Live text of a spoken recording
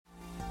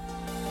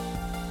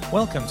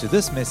Welcome to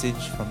this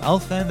message from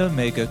Alpha and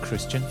Omega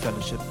Christian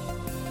Fellowship.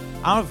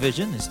 Our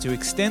vision is to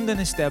extend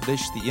and establish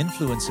the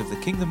influence of the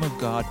Kingdom of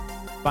God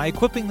by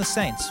equipping the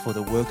saints for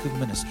the work of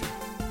ministry.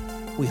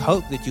 We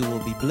hope that you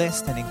will be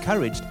blessed and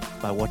encouraged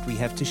by what we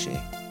have to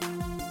share.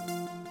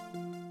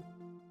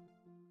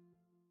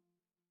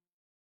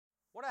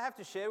 What I have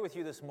to share with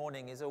you this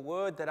morning is a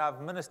word that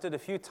I've ministered a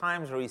few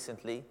times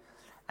recently,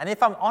 and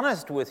if I'm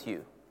honest with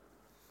you,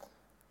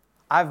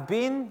 I've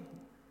been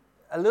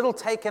a little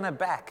taken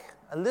aback,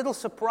 a little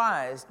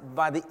surprised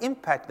by the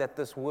impact that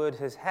this word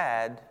has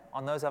had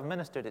on those I've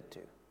ministered it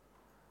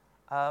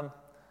to.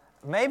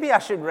 Maybe I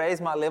should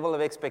raise my level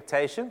of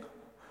expectation.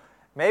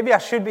 Maybe I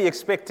should be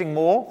expecting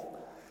more.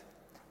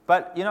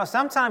 But,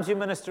 sometimes you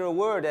minister a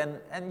word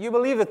and you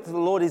believe that the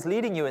Lord is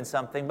leading you in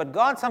something, but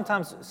God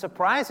sometimes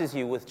surprises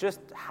you with just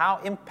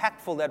how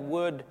impactful that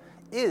word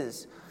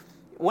is.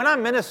 When I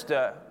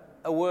minister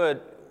a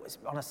word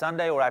on a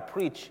Sunday or I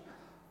preach,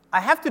 I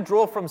have to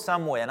draw from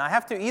somewhere, and I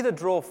have to either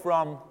draw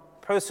from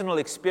personal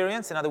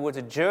experience, in other words,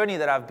 a journey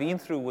that I've been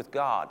through with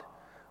God,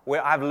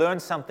 where I've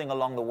learned something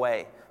along the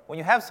way. When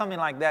you have something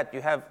like that, you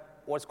have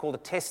what's called a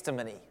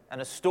testimony and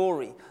a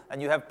story,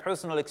 and you have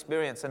personal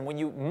experience. And when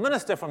you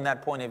minister from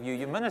that point of view,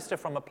 you minister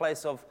from a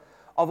place of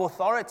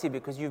authority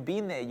because you've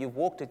been there, you've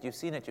walked it, you've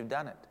seen it, you've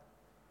done it.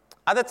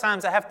 Other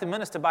times I have to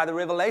minister by the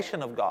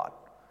revelation of God.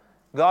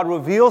 God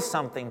reveals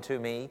something to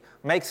me,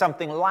 makes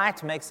something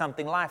light, makes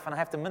something life, and I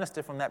have to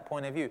minister from that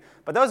point of view.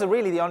 But those are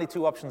really the only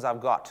two options I've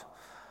got.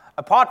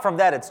 Apart from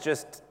that, it's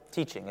just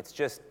teaching. It's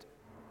just,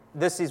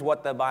 this is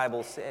what the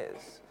Bible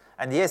says.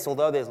 And yes,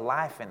 although there's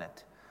life in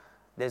it,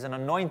 there's an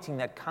anointing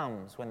that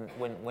comes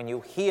when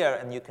you hear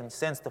and you can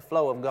sense the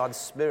flow of God's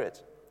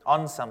Spirit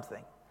on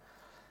something.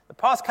 The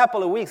past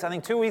couple of weeks, I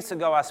think 2 weeks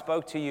ago, I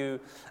spoke to you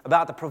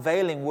about the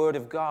prevailing Word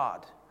of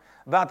God,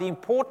 about the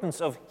importance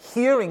of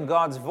hearing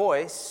God's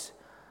voice,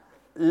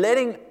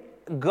 letting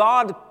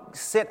God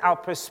set our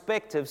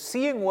perspective,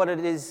 seeing what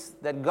it is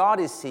that God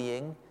is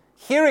seeing,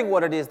 hearing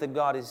what it is that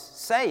God is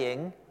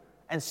saying,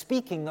 and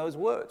speaking those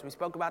words. We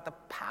spoke about the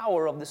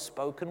power of the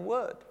spoken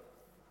word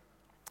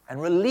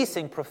and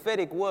releasing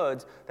prophetic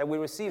words that we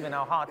receive in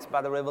our hearts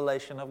by the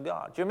revelation of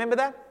God. Do you remember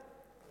that?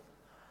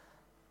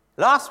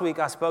 Last week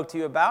I spoke to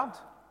you about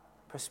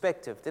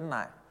perspective, didn't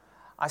I?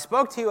 I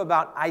spoke to you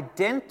about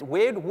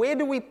where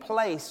do we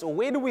place or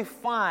where do we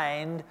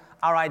find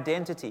our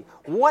identity?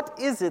 What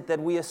is it that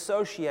we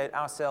associate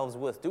ourselves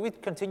with? Do we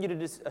continue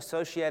to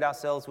associate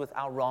ourselves with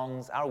our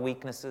wrongs, our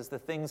weaknesses, the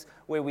things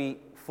where we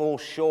fall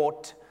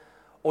short?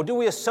 Or do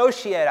we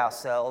associate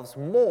ourselves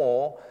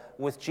more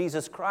with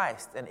Jesus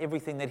Christ and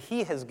everything that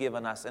He has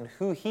given us and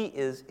who He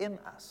is in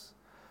us?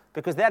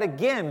 Because that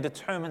again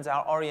determines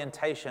our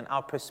orientation,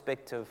 our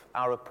perspective,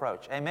 our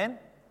approach. Amen?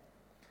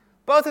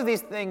 Both of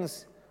these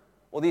things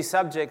or these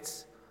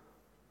subjects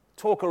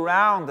talk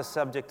around the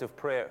subject of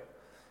prayer.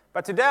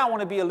 But today I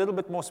want to be a little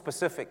bit more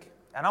specific.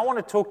 And I want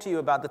to talk to you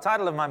about, the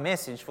title of my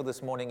message for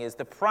this morning is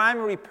The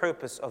Primary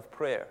Purpose of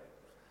Prayer.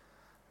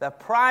 The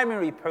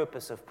primary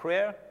purpose of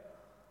prayer,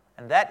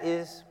 and that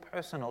is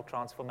personal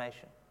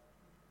transformation.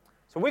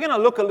 So we're going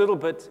to look a little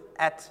bit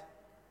at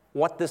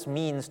what this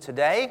means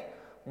today.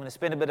 I'm going to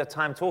spend a bit of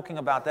time talking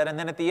about that. And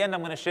then at the end I'm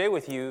going to share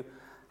with you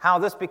how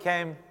this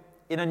became,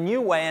 in a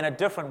new way and a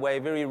different way,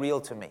 very real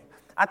to me.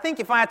 I think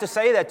if I had to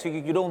say that to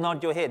you, you'd all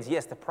nod your heads.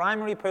 Yes, the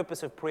primary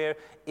purpose of prayer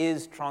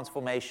is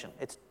transformation.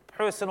 It's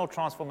personal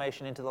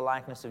transformation into the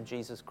likeness of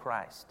Jesus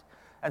Christ.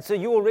 And so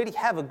you already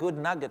have a good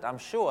nugget, I'm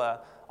sure,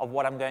 of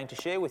what I'm going to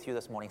share with you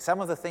this morning. Some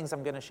of the things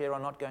I'm going to share are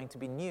not going to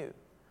be new.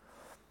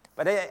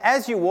 But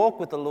as you walk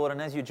with the Lord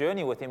and as you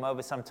journey with Him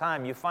over some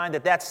time, you find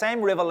that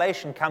same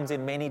revelation comes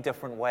in many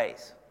different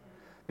ways.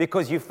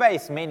 Because you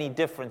face many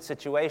different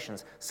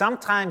situations.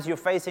 Sometimes you're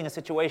facing a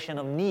situation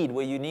of need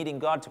where you're needing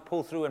God to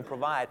pull through and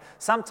provide.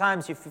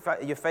 Sometimes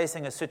you're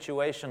facing a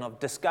situation of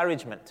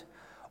discouragement.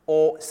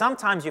 Or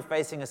sometimes you're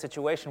facing a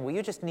situation where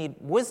you just need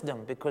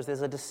wisdom because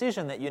there's a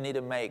decision that you need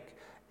to make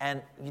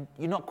and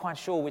you're not quite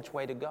sure which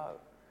way to go.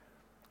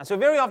 And so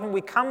very often we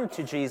come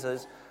to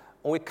Jesus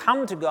or we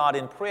come to God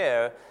in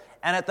prayer,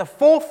 and at the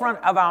forefront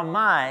of our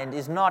mind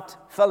is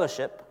not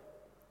fellowship,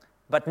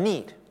 but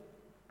need.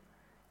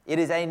 It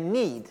is a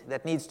need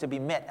that needs to be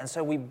met. And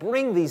so we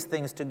bring these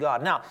things to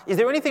God. Now, is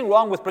there anything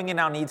wrong with bringing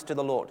our needs to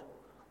the Lord?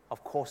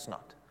 Of course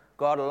not.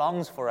 God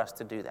longs for us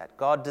to do that.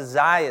 God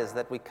desires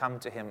that we come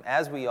to Him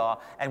as we are,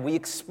 and we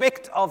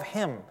expect of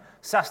Him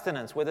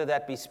sustenance, whether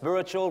that be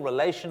spiritual,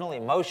 relational,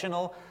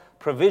 emotional,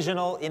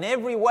 provisional, in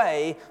every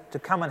way to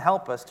come and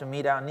help us to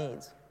meet our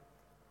needs.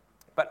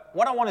 But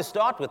what I want to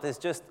start with is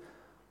just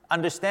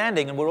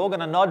understanding, and we're all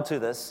going to nod to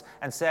this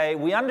and say,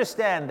 we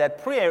understand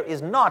that prayer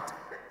is not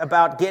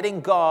about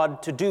getting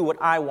God to do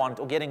what I want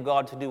or getting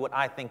God to do what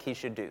I think He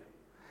should do.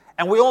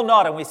 And we all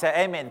nod and we say,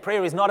 amen.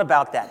 Prayer is not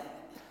about that.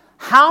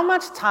 How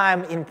much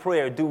time in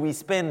prayer do we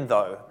spend,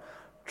 though,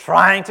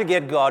 trying to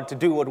get God to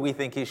do what we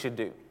think He should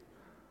do?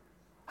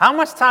 How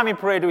much time in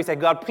prayer do we say,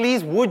 God,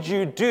 please, would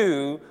you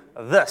do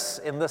this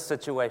in this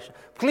situation.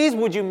 Please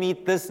would you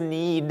meet this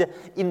need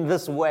in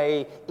this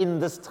way, in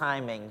this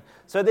timing.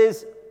 So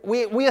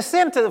we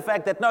assent to the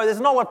fact that no, this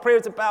is not what prayer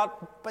is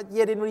about, but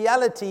yet in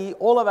reality,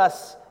 all of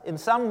us in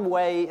some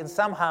way and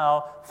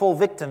somehow fall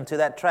victim to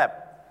that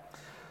trap.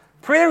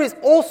 Prayer is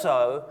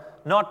also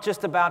not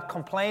just about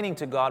complaining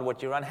to God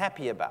what you're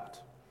unhappy about.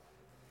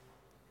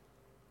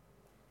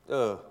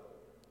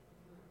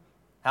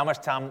 How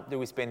much time do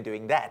we spend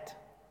doing that?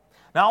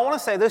 Now, I want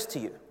to say this to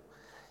you.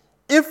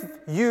 If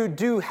you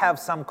do have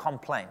some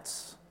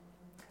complaints,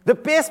 the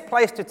best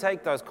place to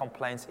take those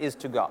complaints is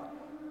to God.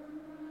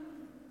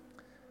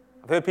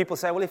 I've heard people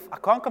say, well, if I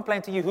can't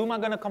complain to you, who am I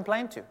going to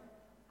complain to?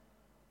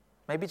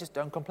 Maybe just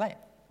don't complain.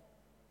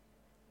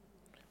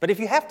 But if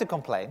you have to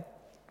complain,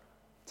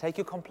 take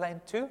your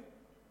complaint to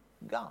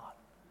God.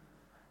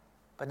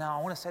 But now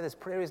I want to say this,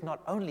 prayer is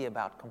not only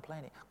about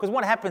complaining. Because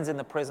what happens in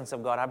the presence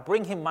of God? I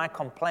bring him my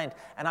complaint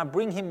and I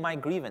bring him my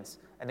grievance.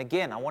 And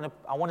again, I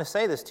want to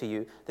say this to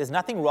you. There's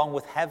nothing wrong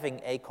with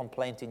having a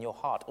complaint in your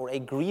heart or a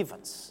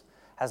grievance.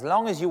 As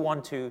long as you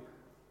want to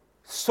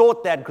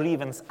sort that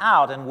grievance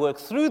out and work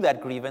through that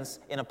grievance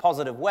in a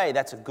positive way,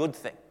 that's a good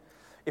thing.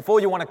 If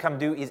all you want to come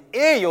do is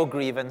air your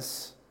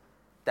grievance,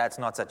 that's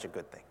not such a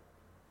good thing.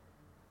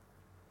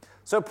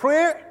 So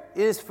prayer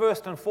is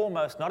first and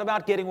foremost not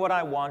about getting what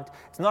I want.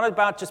 It's not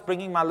about just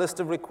bringing my list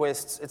of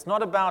requests. It's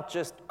not about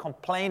just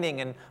complaining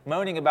and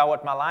moaning about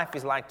what my life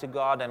is like to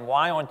God and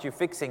why aren't you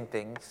fixing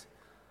things.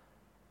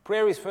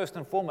 Prayer is first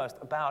and foremost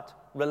about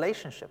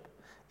relationship.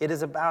 It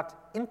is about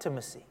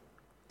intimacy.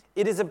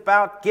 It is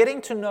about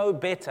getting to know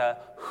better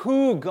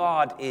who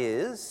God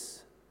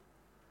is.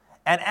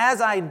 And as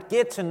I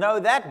get to know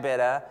that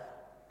better,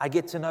 I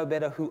get to know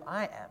better who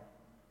I am.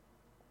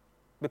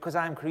 Because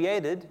I am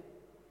created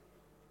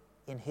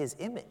in his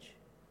image.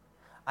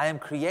 I am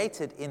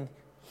created in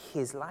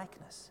his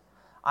likeness.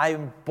 I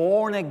am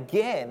born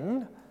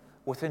again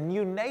with a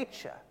new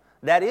nature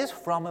that is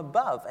from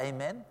above.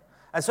 Amen.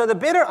 And so the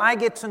better I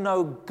get to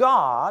know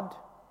God,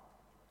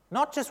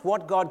 not just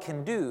what God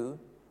can do,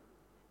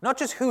 not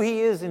just who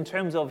he is in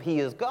terms of he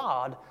is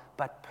God,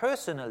 but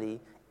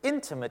personally,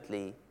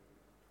 intimately,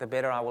 the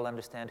better I will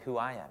understand who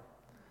I am.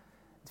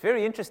 It's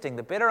very interesting.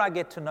 The better I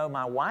get to know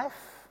my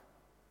wife,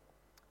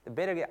 the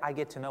better I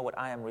get to know what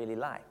I am really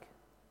like.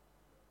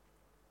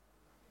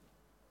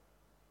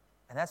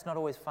 And that's not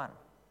always fun.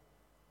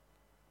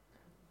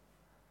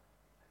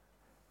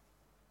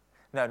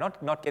 No,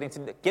 not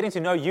getting to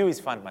know you is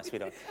fun, my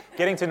sweetheart.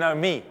 Getting to know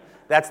me,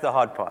 that's the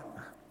hard part.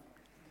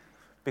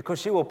 Because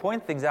she will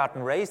point things out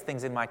and raise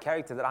things in my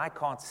character that I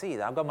can't see.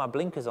 I've got my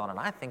blinkers on and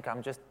I think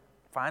I'm just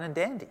fine and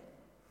dandy.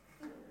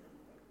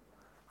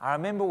 I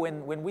remember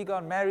when we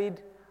got married,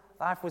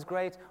 life was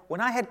great.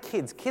 When I had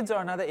kids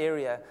are another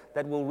area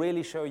that will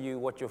really show you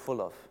what you're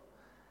full of.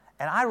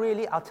 And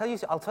I'll tell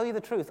you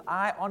the truth,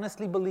 I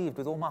honestly believed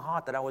with all my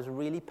heart that I was a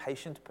really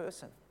patient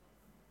person.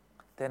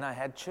 Then I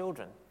had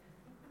children.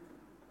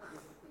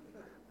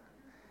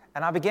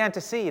 And I began to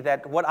see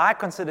that what I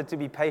considered to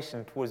be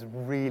patient was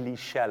really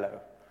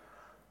shallow.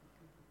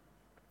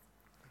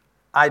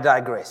 I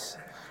digress.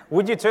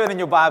 Would you turn in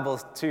your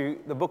Bibles to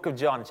the book of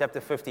John, chapter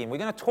 15? We're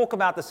going to talk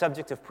about the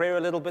subject of prayer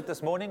a little bit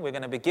this morning. We're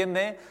going to begin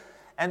there.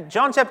 And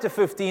John chapter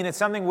 15,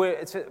 it's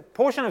a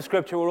portion of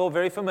Scripture we're all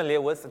very familiar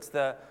with. It's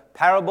the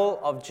parable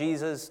of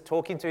Jesus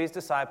talking to his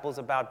disciples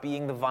about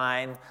being the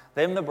vine,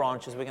 them the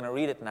branches. We're going to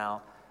read it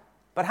now.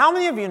 But how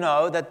many of you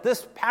know that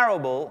this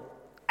parable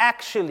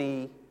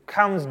actually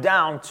comes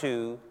down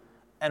to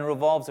and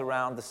revolves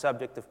around the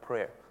subject of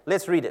prayer?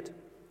 Let's read it.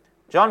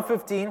 John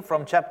 15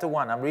 from chapter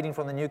 1. I'm reading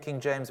from the New King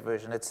James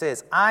Version. It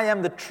says, I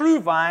am the true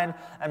vine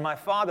and my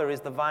Father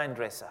is the vine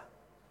dresser.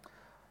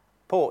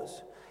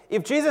 Pause.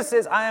 If Jesus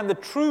says, I am the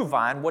true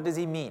vine, what does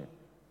he mean?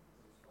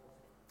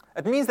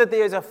 It means that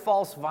there is a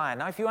false vine.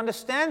 Now, if you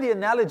understand the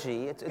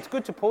analogy, it's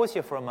good to pause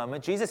here for a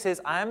moment. Jesus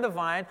says, I am the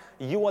vine,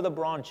 you are the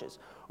branches.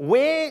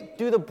 Where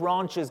do the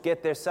branches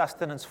get their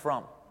sustenance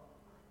from?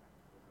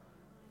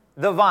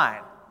 The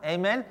vine.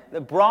 Amen?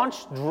 The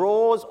branch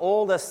draws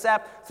all the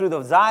sap through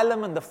the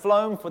xylem and the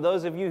phloem. For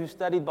those of you who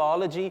studied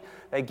biology,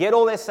 they get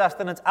all their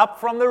sustenance up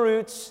from the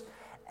roots,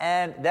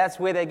 and that's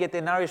where they get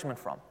their nourishment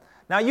from.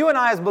 Now, you and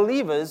I as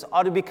believers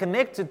are to be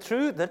connected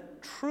through the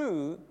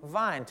true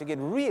vine to get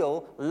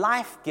real,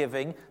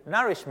 life-giving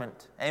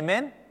nourishment.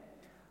 Amen?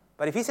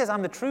 But if he says,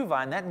 I'm the true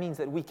vine, that means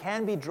that we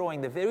can be drawing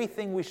the very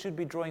thing we should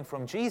be drawing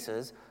from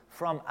Jesus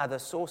from other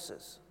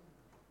sources.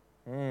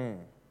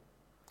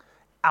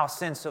 Our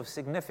sense of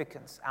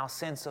significance, our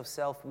sense of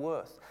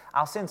self-worth,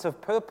 our sense of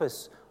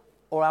purpose,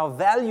 or our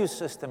value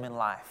system in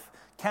life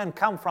can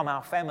come from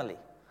our family.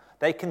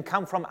 They can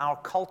come from our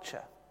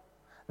culture.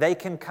 They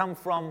can come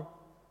from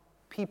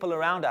people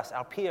around us,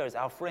 our peers,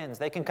 our friends.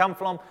 They can come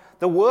from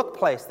the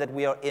workplace that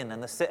we are in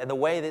and the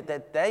way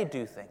that they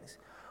do things.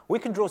 We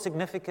can draw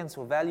significance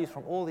or values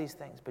from all these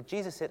things. But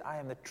Jesus said, I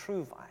am the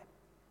true vine.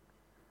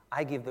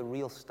 I give the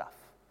real stuff.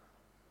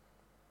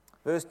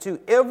 Verse 2,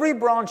 every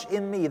branch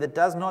in me that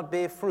does not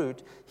bear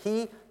fruit,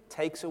 he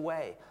takes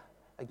away.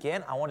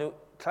 Again, I want to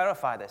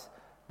clarify this.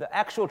 the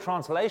actual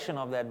translation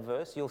of that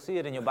verse, you'll see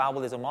it in your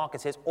Bible, there's a mark,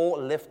 it says, or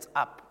lifts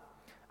up.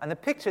 And the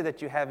picture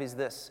that you have is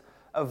this.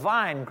 A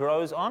vine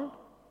grows on?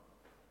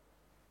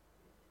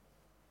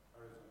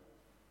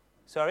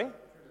 Sorry?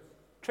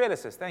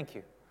 Trellises, thank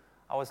you.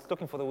 I was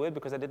looking for the word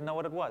because I didn't know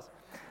what it was.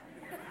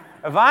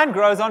 A vine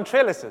grows on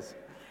trellises.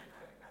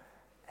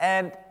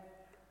 And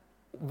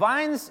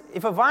vines,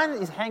 if a vine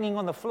is hanging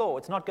on the floor,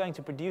 it's not going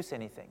to produce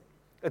anything.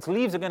 Its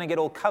leaves are going to get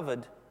all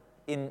covered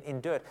in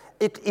dirt.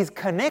 It is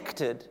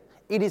connected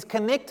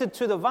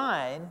to the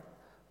vine,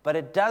 but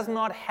it does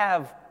not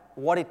have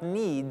what it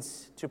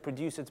needs to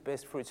produce its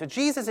best fruit. So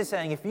Jesus is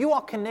saying, if you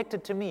are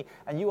connected to me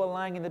and you are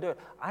lying in the dirt,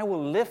 I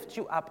will lift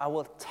you up. I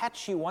will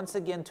attach you once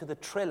again to the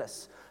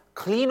trellis,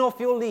 clean off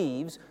your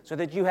leaves so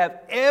that you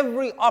have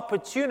every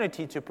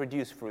opportunity to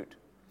produce fruit.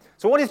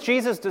 So what is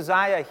Jesus'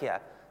 desire here?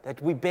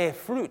 That we bear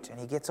fruit, and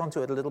he gets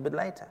onto it a little bit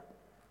later.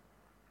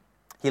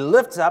 He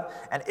lifts up,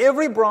 and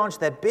every branch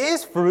that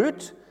bears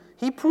fruit,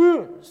 he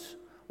prunes.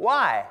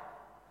 Why?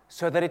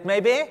 So that it may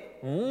bear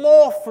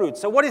more fruit.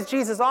 So what is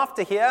Jesus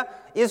after here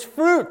is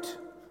fruit.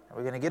 And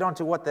we're going to get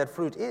onto what that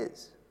fruit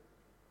is.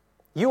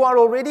 You are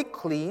already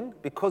clean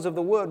because of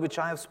the word which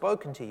I have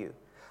spoken to you.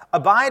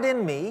 Abide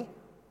in me,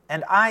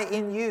 and I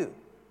in you.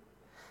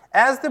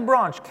 As the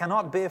branch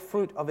cannot bear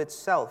fruit of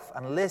itself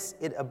unless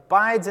it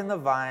abides in the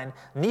vine,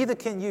 neither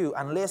can you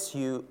unless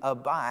you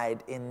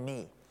abide in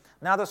me.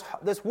 Now,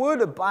 this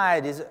word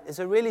abide is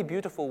a really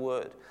beautiful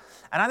word.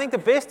 And I think the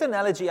best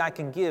analogy I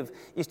can give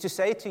is to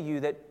say to you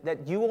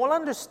that you all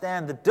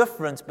understand the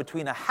difference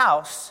between a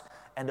house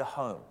and a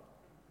home.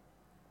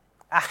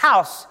 A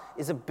house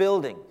is a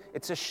building.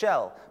 It's a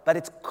shell, but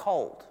it's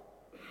cold.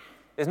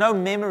 There's no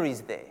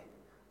memories there.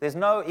 There's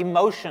no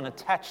emotion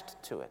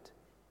attached to it.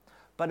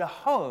 But a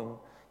home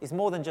is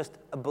more than just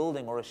a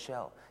building or a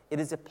shell. It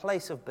is a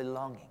place of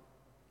belonging.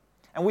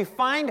 And we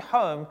find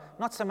home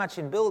not so much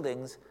in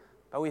buildings,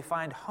 but we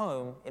find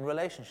home in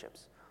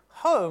relationships.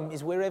 Home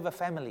is wherever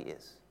family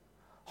is.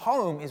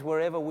 Home is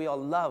wherever we are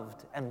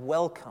loved and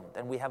welcomed,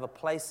 and we have a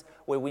place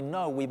where we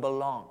know we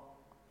belong.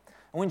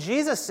 And when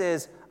Jesus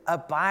says,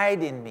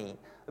 abide in me,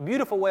 a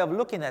beautiful way of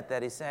looking at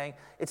that is saying,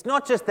 it's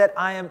not just that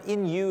I am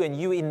in you and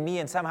you in me,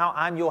 and somehow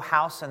I'm your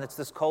house and it's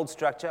this cold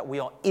structure. We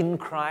are in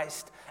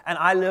Christ, and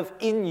I live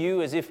in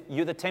you as if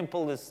you're the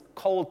temple, this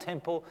cold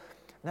temple.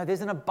 No,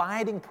 there's an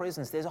abiding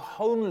presence. There's a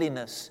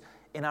homeliness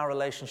in our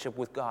relationship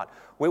with God,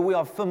 where we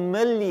are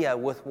familiar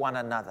with one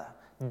another,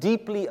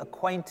 deeply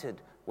acquainted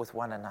with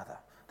one another.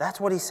 That's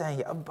what he's saying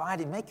here.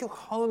 Abide in, make your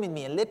home in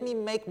me, and let me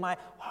make my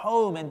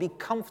home and be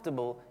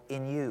comfortable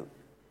in you.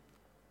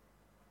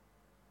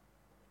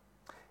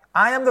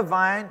 I am the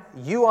vine,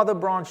 you are the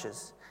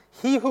branches.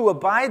 He who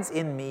abides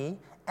in me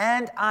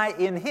and I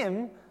in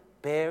him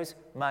bears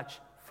much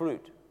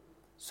fruit.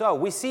 So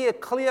we see a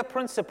clear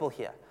principle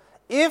here.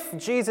 If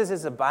Jesus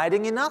is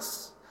abiding in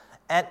us,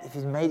 and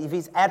if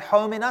he's at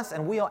home in us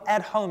and we are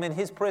at home in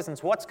his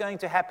presence, what's going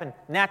to happen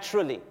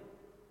naturally?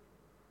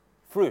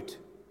 Fruit.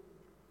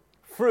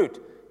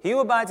 Fruit. He who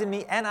abides in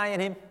me and I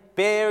in him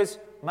bears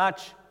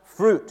much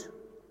fruit.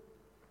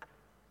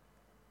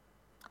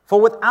 For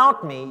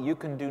without me, you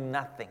can do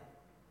nothing.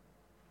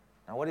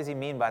 Now, what does he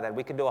mean by that?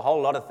 We can do a whole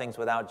lot of things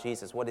without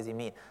Jesus. What does he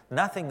mean?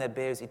 Nothing that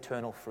bears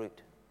eternal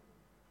fruit.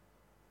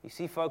 You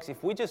see, folks,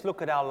 if we just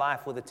look at our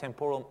life with a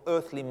temporal,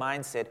 earthly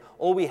mindset,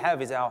 all we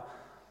have is our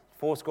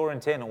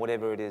 70 or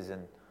whatever it is,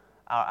 and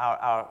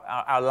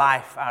our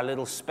life, our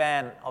little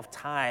span of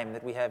time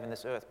that we have in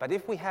this earth. But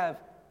if we have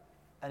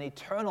an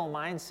eternal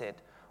mindset,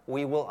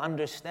 we will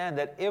understand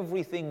that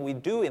everything we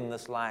do in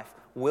this life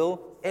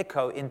will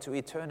echo into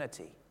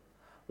eternity.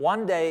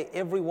 One day,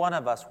 every one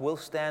of us will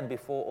stand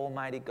before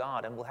Almighty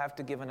God and will have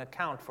to give an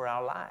account for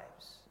our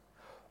lives.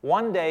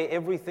 One day,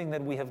 everything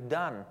that we have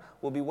done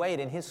will be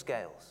weighed in His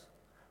scales,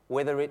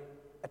 whether it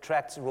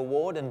attracts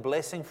reward and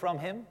blessing from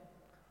Him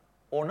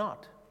or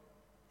not.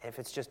 If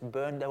it's just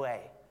burned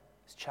away,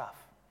 it's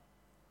chaff.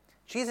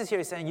 Jesus here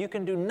is saying you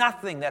can do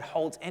nothing that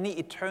holds any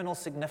eternal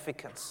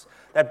significance,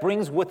 that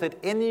brings with it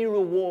any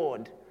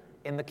reward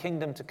in the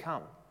kingdom to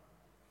come,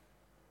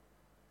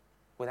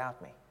 without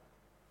me.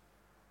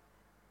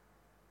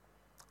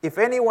 If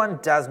anyone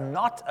does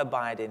not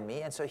abide in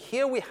me, and so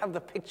here we have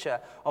the picture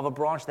of a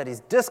branch that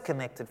is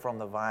disconnected from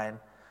the vine,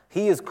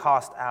 he is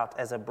cast out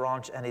as a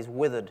branch and is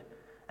withered,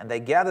 and they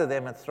gather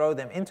them and throw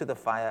them into the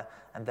fire,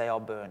 and they are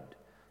burned.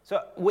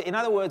 So, in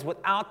other words,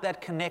 without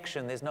that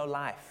connection, there's no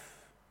life.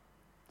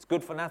 It's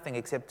good for nothing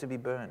except to be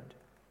burned.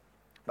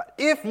 But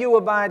if you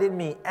abide in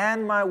me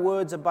and my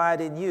words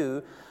abide in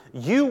you,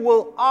 you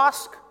will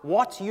ask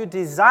what you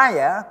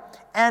desire,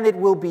 and it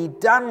will be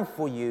done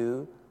for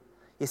you.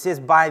 He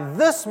says, by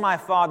this my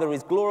Father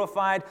is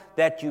glorified,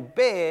 that you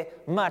bear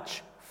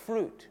much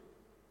fruit.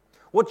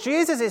 What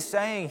Jesus is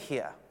saying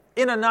here,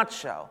 in a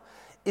nutshell,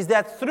 is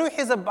that through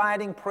His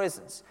abiding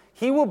presence,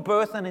 He will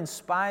birth and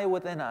inspire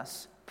within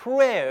us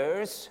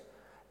prayers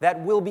that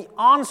will be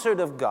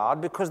answered of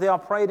God because they are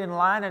prayed in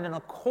line and in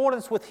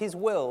accordance with His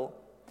will.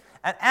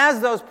 And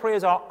as those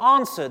prayers are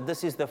answered,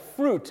 this is the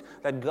fruit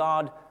that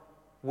God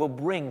will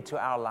bring to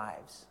our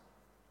lives.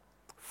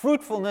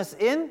 Fruitfulness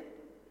in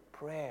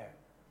prayer.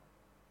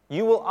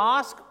 You will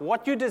ask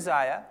what you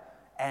desire,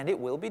 and it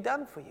will be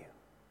done for you.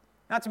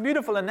 Now, it's a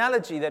beautiful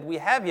analogy that we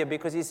have here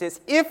because he says,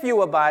 if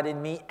you abide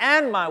in me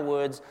and my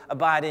words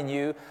abide in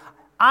you,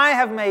 I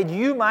have made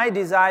you my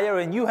desire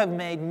and you have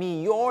made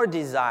me your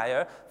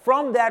desire.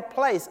 From that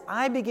place,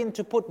 I begin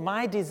to put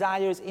my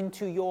desires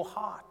into your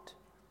heart.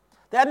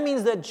 That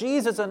means that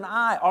Jesus and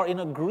I are in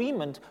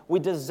agreement. We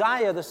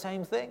desire the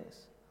same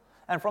things.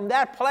 And from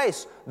that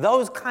place,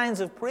 those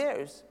kinds of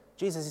prayers,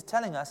 Jesus is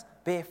telling us,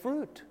 bear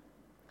fruit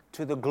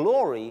to the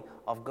glory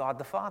of God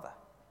the Father.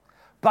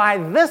 By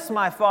this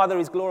my Father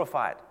is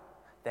glorified,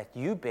 that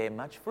you bear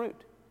much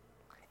fruit.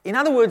 In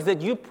other words,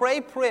 that you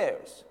pray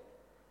prayers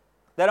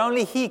that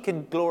only He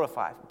can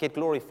get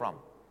glory from.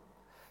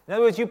 In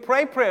other words, you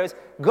pray prayers,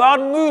 God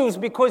moves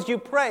because you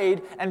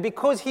prayed, and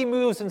because He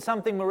moves and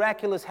something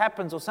miraculous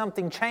happens or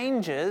something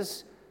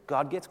changes,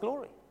 God gets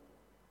glory.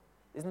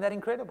 Isn't that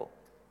incredible?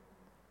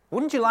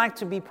 Wouldn't you like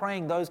to be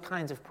praying those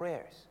kinds of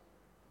prayers?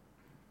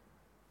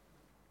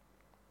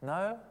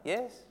 No?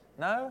 Yes?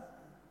 No?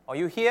 Are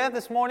you here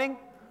this morning?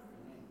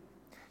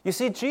 You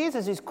see,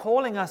 Jesus is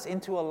calling us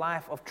into a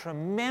life of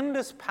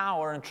tremendous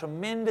power and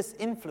tremendous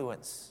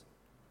influence.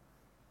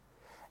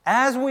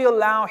 As we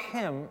allow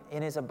Him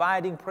in His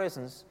abiding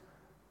presence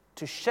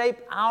to shape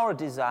our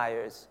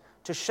desires,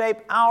 to shape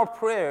our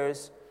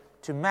prayers,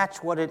 to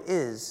match what it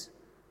is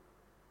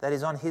that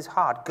is on His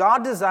heart.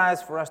 God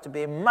desires for us to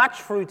bear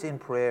much fruit in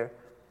prayer,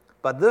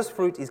 but this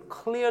fruit is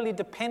clearly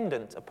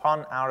dependent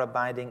upon our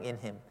abiding in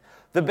Him.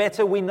 The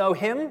better we know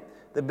Him,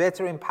 the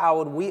better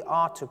empowered we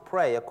are to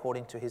pray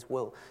according to His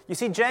will. You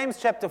see, James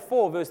chapter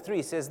 4, verse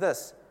 3 says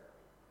this,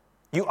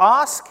 you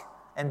ask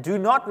and do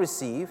not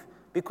receive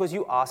because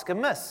you ask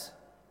amiss.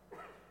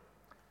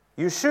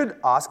 You should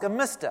ask a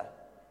mister.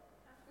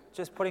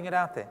 Just putting it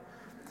out there.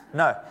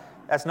 No,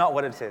 that's not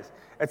what it says.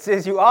 It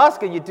says you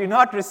ask and you do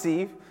not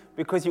receive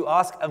because you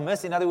ask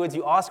amiss. In other words,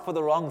 you ask for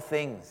the wrong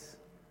things.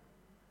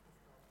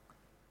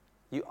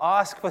 You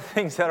ask for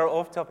things that are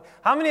off topic.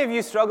 How many of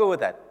you struggle with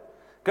that?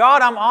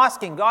 God, I'm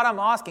asking, God, I'm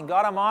asking,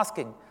 God, I'm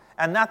asking,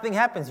 and nothing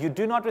happens. You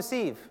do not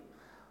receive.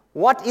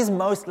 What is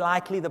most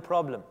likely the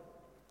problem?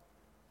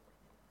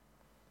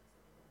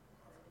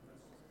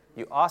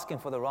 You're asking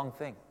for the wrong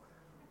thing.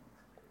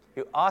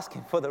 You're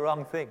asking for the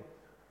wrong thing.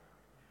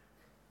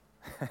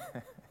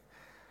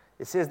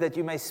 It says that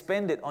you may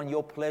spend it on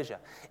your pleasure.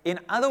 In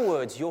other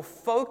words, your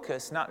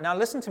focus, now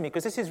listen to me,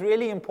 because this is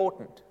really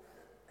important.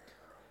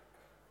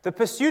 The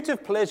pursuit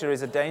of pleasure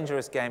is a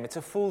dangerous game. It's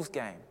a fool's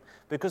game.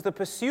 Because the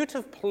pursuit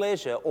of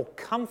pleasure or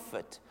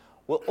comfort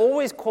will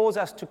always cause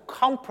us to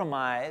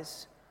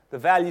compromise the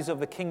values of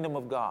the kingdom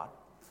of God.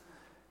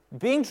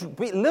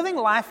 Living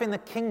life in the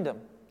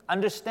kingdom,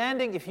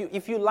 understanding,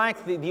 if you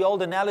like the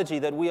old analogy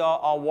that we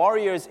are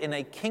warriors in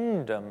a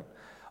kingdom,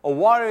 a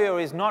warrior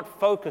is not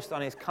focused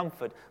on his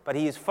comfort, but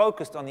he is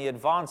focused on the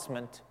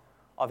advancement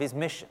of his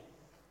mission.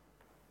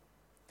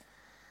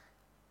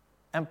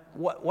 And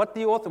what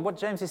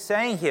James is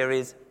saying here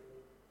is,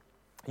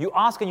 you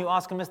ask and you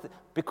ask amiss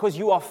because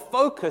you are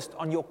focused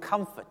on your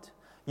comfort.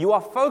 You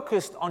are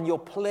focused on your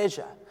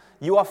pleasure.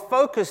 You are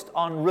focused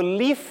on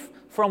relief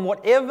from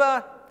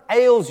whatever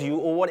ails you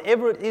or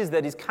whatever it is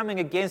that is coming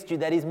against you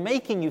that is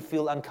making you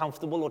feel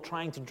uncomfortable or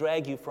trying to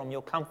drag you from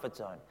your comfort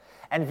zone.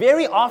 And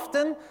very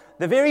often,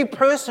 the very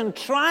person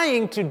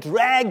trying to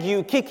drag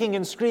you, kicking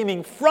and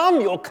screaming from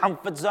your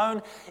comfort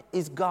zone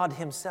is God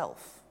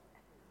Himself.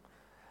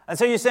 And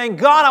so you're saying,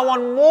 God, I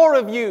want more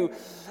of you.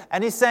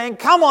 And He's saying,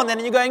 come on then.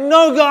 And you're going,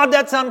 no, God,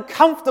 that's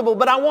uncomfortable,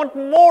 but I want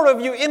more of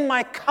you in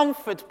my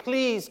comfort,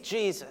 please,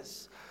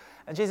 Jesus.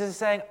 And Jesus is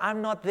saying,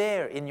 I'm not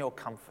there in your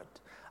comfort.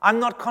 I'm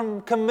not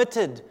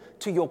committed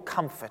to your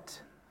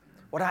comfort.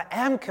 What I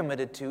am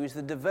committed to is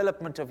the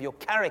development of your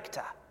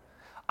character.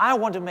 I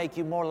want to make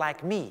you more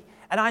like me.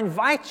 And I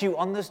invite you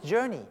on this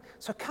journey.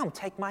 So come,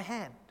 take my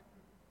hand.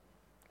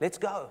 Let's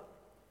go.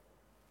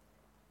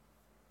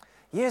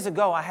 Years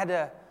ago, I had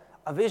a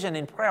vision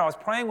in prayer. I was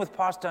praying with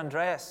Pastor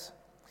Andreas.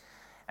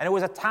 And it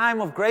was a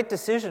time of great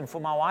decision for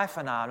my wife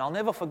and I. And I'll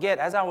never forget,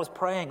 as I was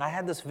praying, I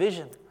had this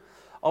vision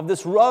of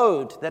this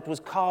road that was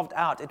carved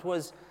out. It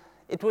was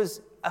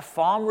a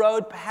farm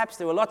road, perhaps.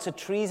 There were lots of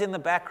trees in the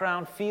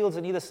background, fields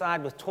on either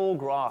side with tall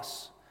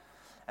grass.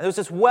 And there was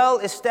this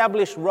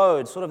well-established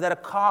road, sort of that a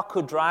car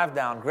could drive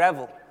down,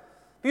 gravel.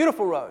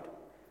 Beautiful road.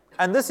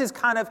 And this is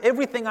kind of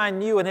everything I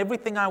knew and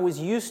everything I was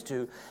used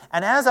to.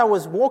 And as I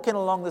was walking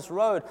along this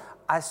road,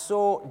 I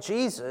saw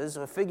Jesus,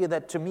 a figure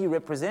that to me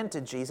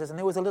represented Jesus, and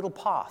there was a little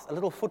path, a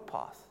little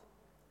footpath,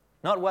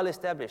 not well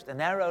established, a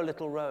narrow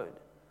little road.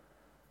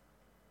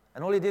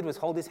 And all He did was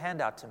hold His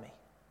hand out to me.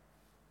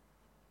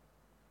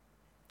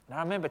 And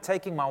I remember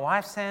taking my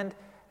wife's hand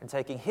and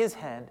taking His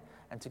hand,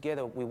 and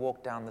together we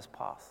walked down this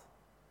path.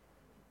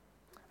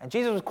 And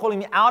Jesus was calling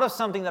me out of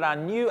something that I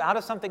knew, out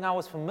of something I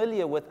was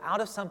familiar with, out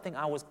of something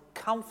I was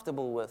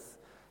comfortable with,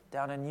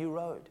 down a new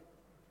road.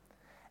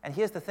 And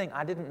here's the thing,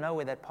 I didn't know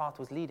where that path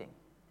was leading,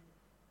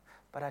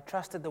 but I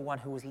trusted the one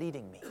who was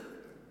leading me.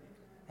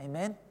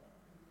 Amen?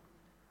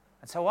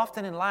 And so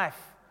often in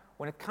life,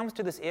 when it comes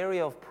to this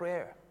area of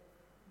prayer,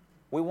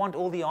 we want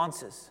all the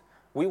answers.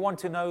 We want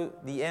to know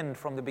the end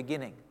from the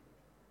beginning.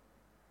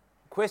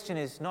 The question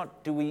is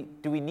not, do we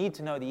need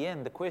to know the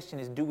end? The question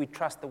is, do we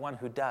trust the one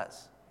who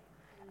does?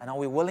 And are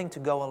we willing to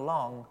go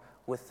along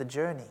with the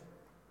journey?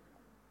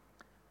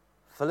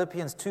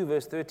 Philippians 2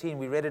 verse 13,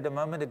 we read it a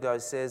moment ago,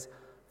 says,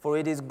 "For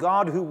it is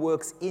God who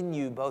works in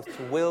you both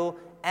to will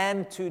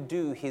and to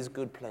do His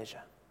good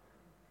pleasure."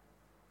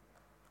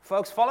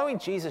 Folks, following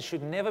Jesus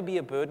should never be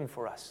a burden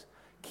for us.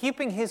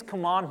 Keeping His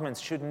commandments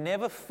should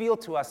never feel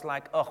to us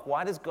like, oh,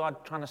 why is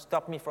God trying to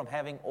stop me from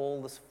having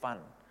all this fun?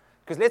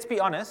 Because let's be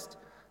honest,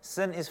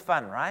 sin is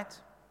fun,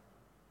 right?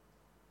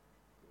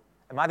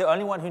 Am I the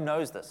only one who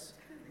knows this?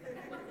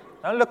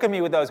 Don't look at me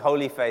with those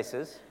holy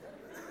faces.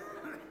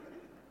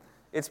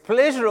 It's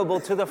pleasurable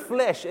to the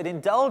flesh. It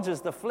indulges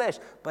the flesh,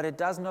 but it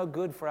does no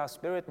good for our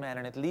spirit man,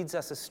 and it leads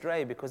us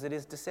astray because it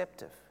is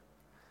deceptive.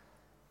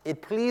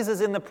 It pleases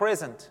in the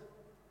present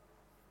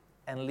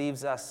and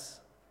leaves us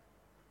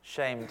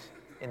shamed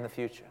in the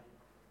future.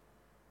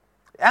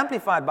 The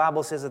Amplified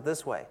Bible says it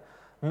this way: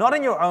 "Not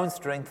in your own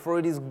strength, for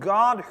it is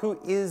God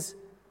who is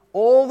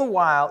all the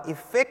while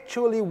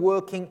effectually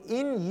working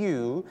in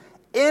you,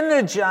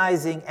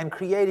 energizing and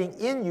creating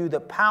in you the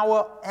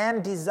power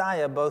and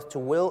desire both to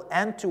will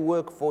and to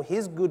work for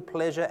His good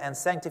pleasure and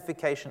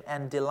sanctification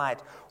and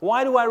delight."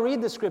 Why do I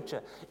read the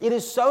scripture? It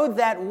is so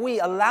that we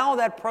allow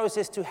that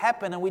process to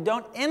happen and we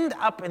don't end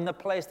up in the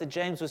place that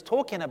James was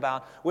talking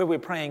about, where we're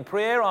praying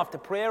prayer after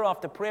prayer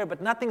after prayer,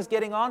 but nothing's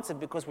getting answered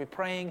because we're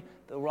praying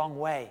the wrong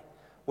way.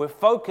 We're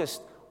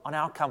focused on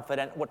our comfort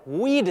and what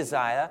we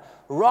desire,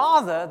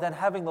 rather than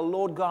having the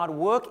Lord God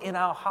work in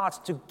our hearts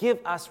to give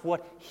us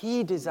what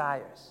He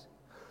desires.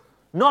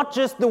 Not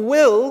just the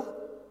will,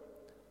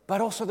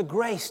 but also the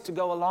grace to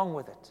go along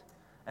with it,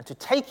 and to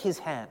take His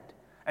hand,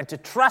 and to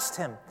trust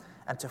Him,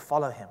 and to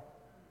follow Him.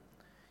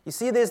 You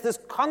see, there's this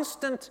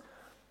constant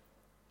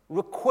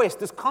request,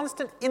 this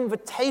constant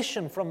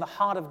invitation from the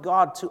heart of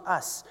God to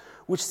us,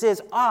 which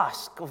says,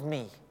 ask of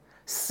me,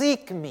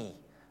 seek me,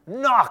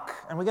 knock.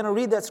 And we're going to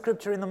read that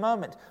scripture in a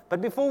moment.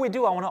 But before we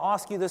do, I want to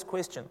ask you this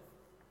question.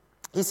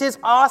 He says,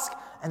 ask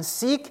and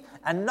seek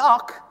and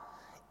knock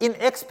in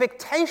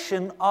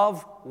expectation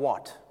of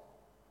what?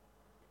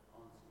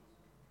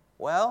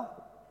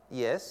 Well,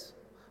 yes,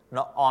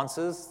 not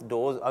answers,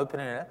 doors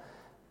opening.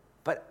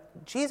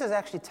 But Jesus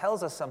actually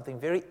tells us something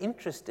very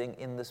interesting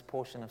in this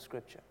portion of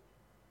scripture.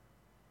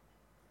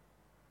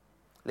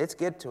 Let's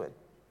get to it.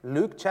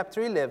 Luke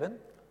chapter 11,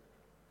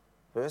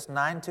 verse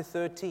 9 to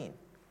 13.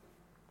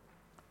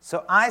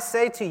 "So I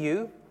say to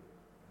you,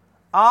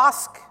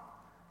 ask,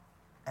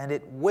 and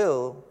it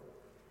will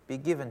be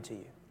given to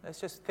you."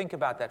 Let's just think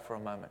about that for a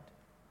moment.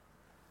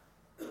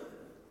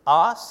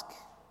 Ask.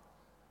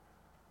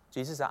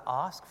 Jesus, I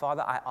ask.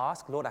 Father, I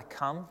ask. Lord, I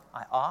come.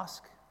 I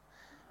ask.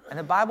 And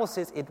the Bible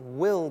says it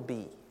will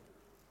be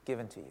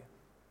given to you.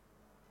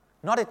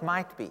 Not it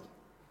might be.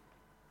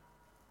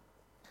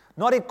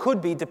 Not it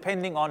could be,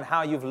 depending on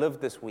how you've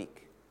lived this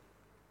week.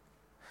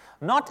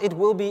 Not it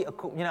will be,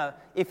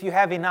 if you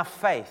have enough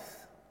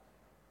faith.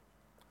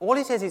 All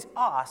He says is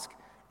ask,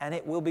 and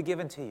it will be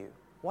given to you.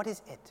 What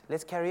is it?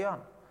 Let's carry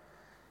on.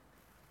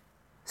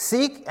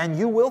 Seek, and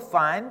you will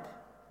find.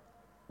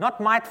 Not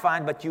might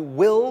find, but you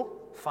will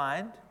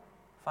find.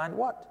 Find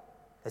what?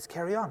 Let's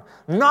carry on.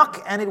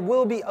 Knock, and it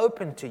will be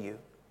opened to you.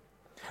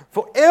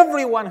 For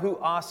everyone who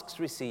asks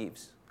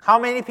receives. How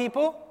many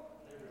people?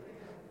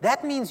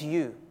 That means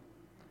you.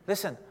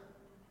 Listen,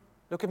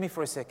 look at me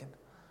for a second.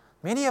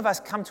 Many of us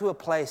come to a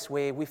place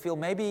where we feel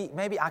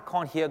maybe I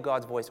can't hear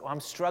God's voice, or I'm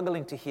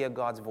struggling to hear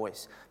God's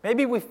voice.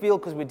 Maybe we feel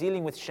because we're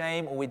dealing with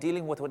shame, or we're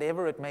dealing with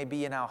whatever it may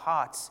be in our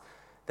hearts,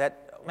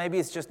 that maybe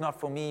it's just not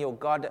for me, or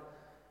God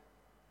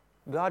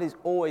is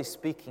always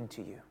speaking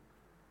to you.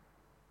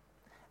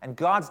 And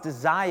God's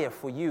desire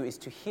for you is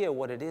to hear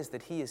what it is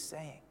that He is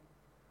saying.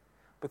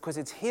 Because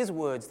it's His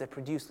words that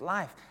produce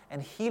life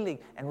and healing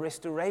and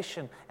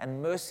restoration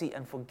and mercy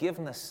and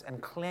forgiveness and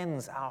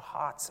cleanse our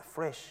hearts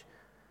afresh.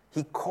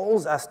 He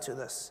calls us to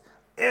this.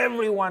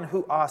 Everyone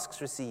who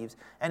asks receives,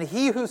 and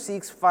he who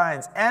seeks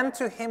finds, and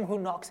to him who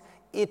knocks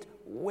it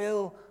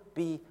will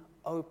be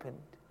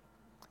opened.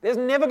 There's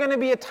never going to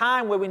be a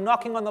time where we're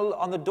knocking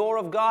on the door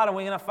of God and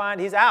we're going to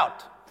find He's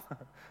out.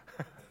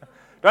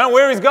 Don't know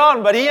where He's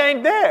gone, but He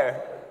ain't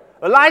there.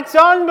 The light's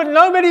on, but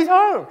nobody's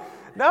home.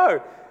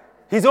 No,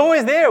 He's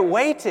always there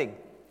waiting.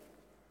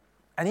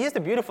 And here's the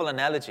beautiful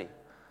analogy.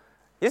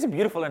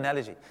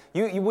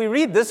 We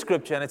read this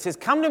scripture and it says,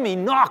 "Come to me,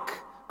 knock,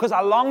 because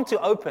I long to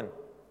open."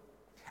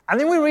 And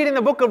then we read in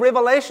the book of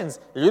Revelations,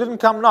 "You didn't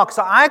come knock,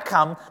 so I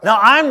come. Now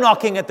I'm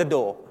knocking at the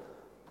door.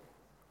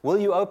 Will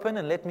you open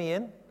and let me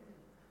in?"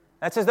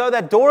 It's as though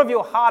that door of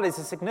your heart is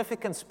a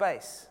significant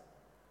space.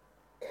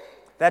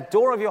 That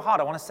door of your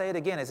heart, I want to say it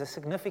again, is a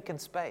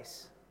significant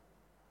space.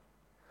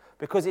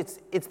 Because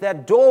it's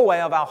that doorway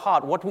of our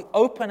heart, what we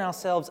open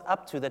ourselves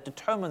up to, that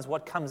determines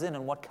what comes in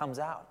and what comes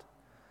out.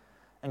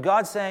 And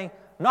God's saying,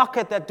 knock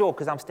at that door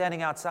because I'm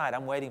standing outside.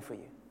 I'm waiting for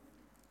you.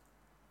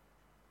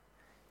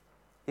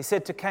 He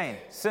said to Cain,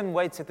 sin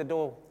waits at the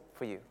door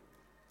for you.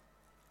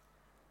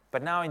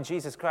 But now in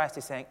Jesus Christ,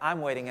 he's saying,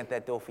 I'm waiting at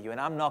that door for you, and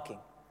I'm knocking.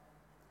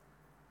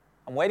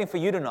 I'm waiting for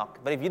you to knock.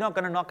 But if you're not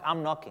going to knock,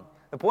 I'm knocking.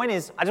 The point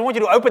is, I just want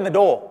you to open the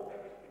door.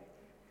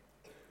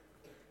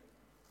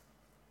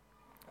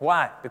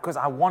 Why? Because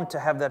I want to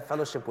have that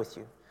fellowship with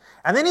you.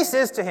 And then he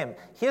says to him,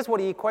 here's what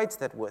he equates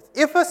that with.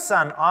 If a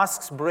son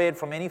asks bread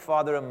from any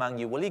father among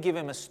you, will he give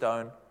him a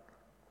stone?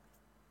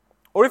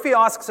 Or if he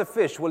asks a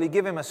fish, will he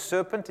give him a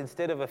serpent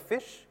instead of a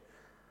fish?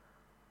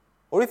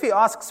 Or if he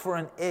asks for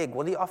an egg,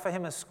 will he offer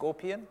him a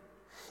scorpion?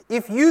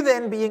 If you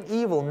then, being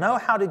evil, know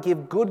how to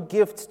give good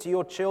gifts to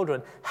your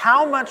children,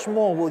 how much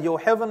more will your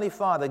heavenly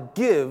Father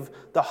give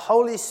the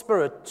Holy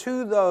Spirit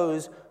to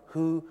those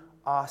who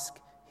ask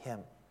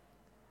him?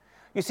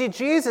 You see,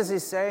 Jesus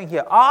is saying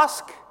here,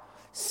 ask,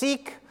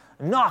 seek,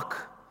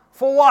 knock.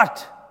 For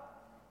what?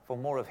 For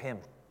more of him.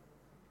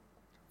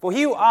 For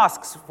he who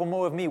asks for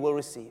more of me will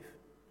receive.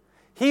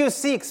 He who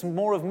seeks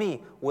more of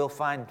me will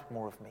find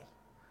more of me.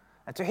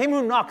 And to him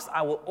who knocks,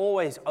 I will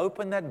always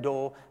open that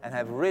door and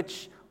have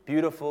rich,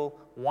 beautiful,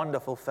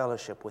 wonderful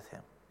fellowship with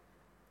him.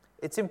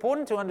 It's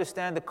important to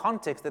understand the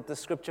context that the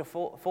scripture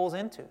falls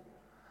into.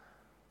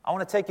 I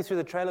want to take you through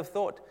the trail of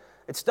thought.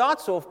 It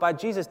starts off by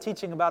Jesus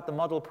teaching about the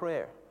model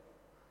prayer.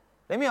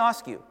 Let me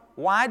ask you,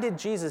 why did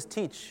Jesus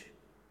teach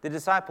the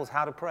disciples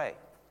how to pray?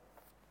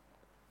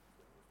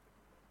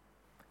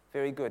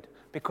 Very good.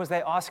 Because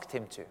they asked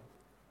him to.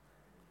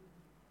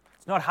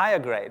 It's not higher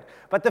grade.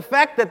 But the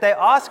fact that they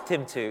asked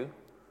him to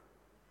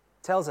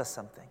tells us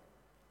something.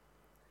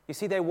 You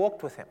see, they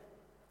walked with him.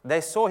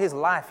 They saw his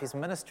life, his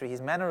ministry, his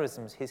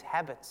mannerisms, his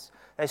habits.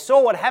 They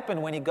saw what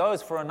happened when he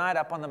goes for a night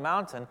up on the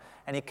mountain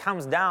and he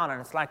comes down and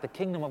it's like the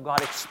kingdom of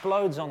God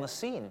explodes on the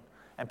scene.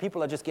 And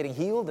people are just getting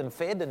healed and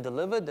fed and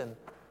delivered and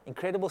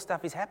incredible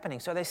stuff is happening.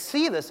 So they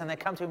see this and they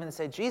come to him and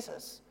say,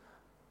 Jesus,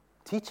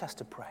 teach us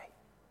to pray.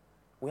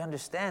 We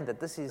understand that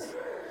this is...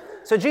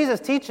 So Jesus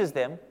teaches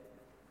them,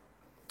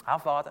 our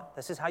Father,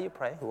 this is how you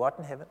pray, who art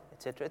in heaven,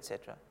 etc.,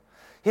 etc.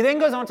 He then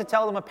goes on to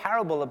tell them a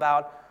parable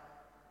about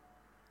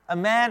a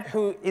man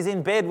who is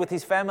in bed with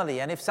his family,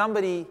 and if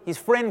somebody, his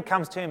friend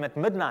comes to him at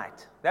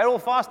midnight, they're all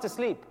fast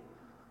asleep.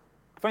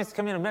 Friends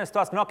come in and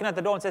starts knocking at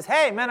the door and says,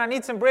 hey, man, I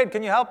need some bread.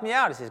 Can you help me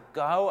out? He says,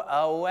 go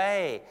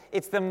away.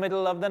 It's the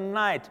middle of the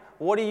night.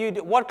 What do you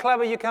do? What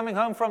club are you coming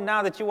home from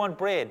now that you want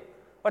bread?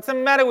 What's the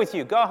matter with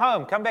you? Go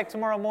home. Come back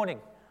tomorrow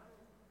morning.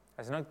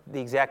 That's not the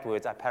exact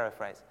words. I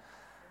paraphrase.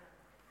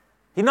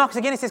 He knocks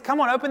again. He says, come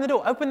on, open the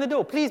door. Open the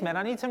door. Please, man,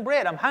 I need some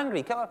bread. I'm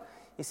hungry. Come on.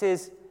 He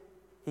says,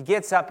 he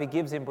gets up. He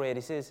gives him bread.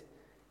 He says,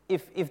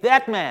 if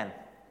that man,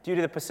 due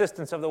to the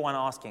persistence of the one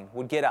asking,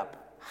 would get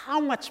up, how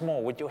much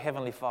more would your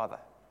heavenly Father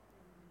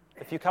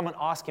if you come and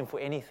ask him for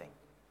anything?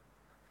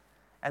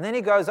 And then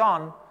he goes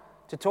on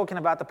to talking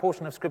about the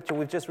portion of scripture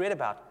we've just read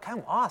about.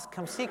 Come ask,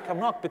 come seek, come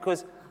knock,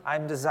 because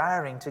I'm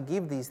desiring to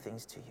give these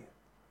things to you.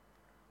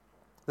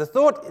 The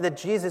thought that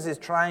Jesus is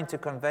trying to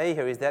convey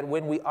here is that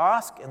when we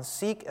ask and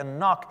seek and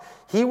knock,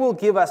 he will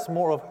give us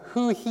more of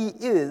who he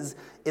is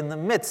in the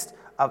midst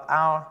of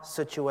our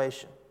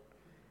situation.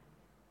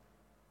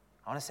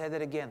 I want to say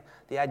that again.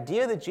 The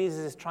idea that Jesus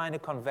is trying to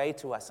convey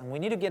to us, and we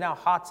need to get our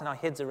hearts and our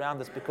heads around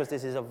this because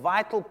this is a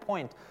vital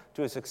point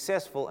to a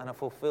successful and a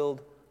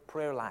fulfilled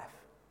prayer life.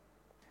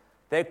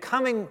 They're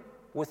coming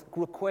with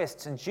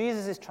requests, and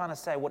Jesus is trying to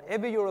say,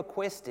 whatever your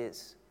request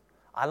is,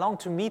 I long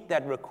to meet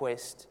that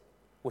request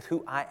with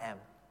who I am,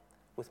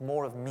 with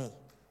more of me.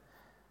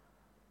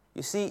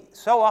 You see,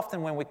 so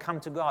often when we come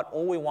to God,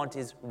 all we want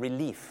is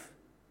relief,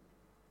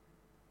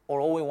 or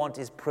all we want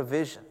is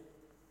provision.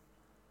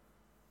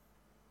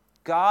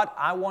 God,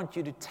 I want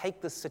you to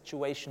take this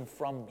situation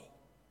from me.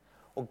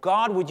 Or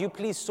God, would you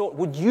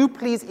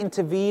please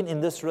intervene in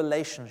this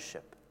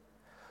relationship?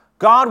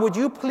 God, would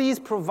you please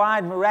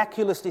provide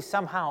miraculously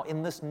somehow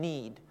in this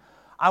need?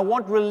 I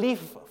want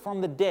relief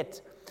from the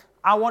debt.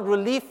 I want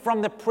relief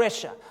from the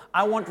pressure.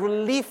 I want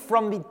relief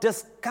from the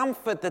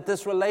discomfort that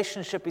this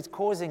relationship is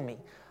causing me.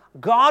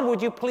 God,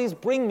 would you please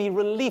bring me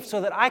relief so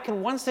that I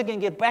can once again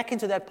get back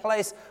into that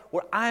place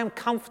where I am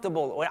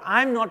comfortable, where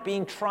I'm not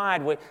being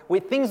tried, where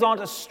things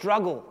aren't a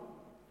struggle.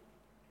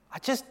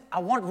 I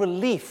want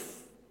relief.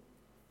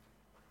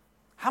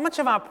 How much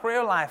of our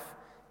prayer life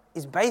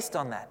is based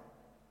on that?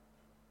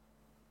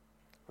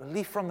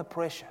 Relief from the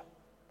pressure.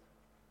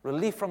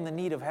 Relief from the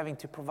need of having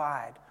to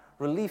provide.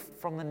 Relief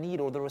from the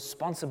need or the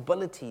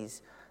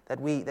responsibilities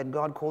that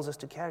God calls us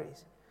to carry.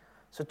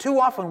 So too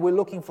often we're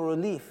looking for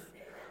relief.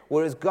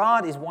 Whereas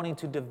God is wanting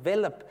to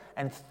develop,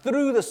 and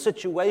through the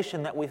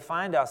situation that we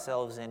find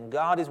ourselves in,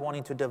 God is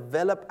wanting to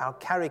develop our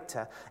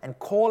character and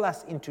call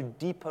us into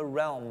deeper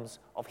realms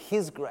of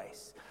His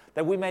grace,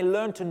 that we may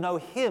learn to know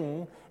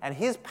Him and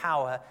His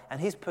power and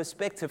His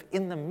perspective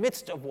in the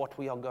midst of what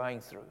we are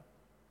going through.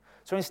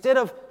 So instead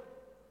of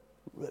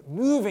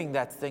removing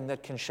that thing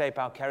that can shape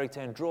our character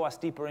and draw us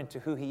deeper into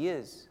who He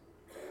is,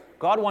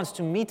 God wants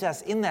to meet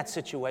us in that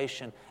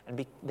situation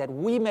and that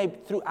we may,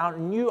 through our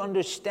new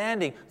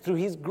understanding, through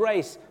His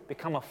grace,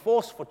 become a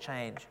force for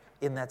change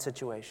in that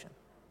situation.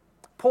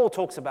 Paul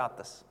talks about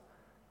this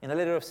in the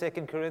letter of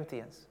 2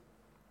 Corinthians.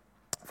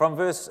 From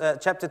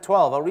chapter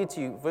 12, I'll read to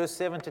you, verse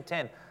 7 to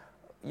 10.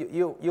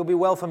 You'll be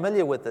well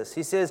familiar with this.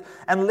 He says,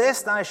 "And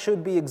lest I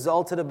should be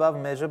exalted above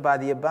measure by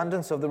the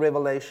abundance of the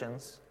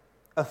revelations,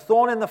 a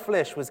thorn in the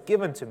flesh was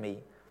given to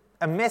me,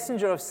 a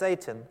messenger of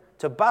Satan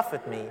to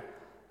buffet me,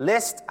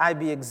 lest I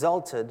be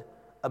exalted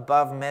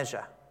above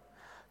measure.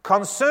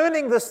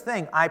 Concerning this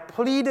thing, I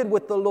pleaded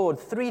with the Lord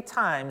 3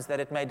 times that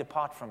it may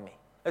depart from me."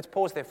 Let's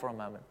pause there for a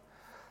moment.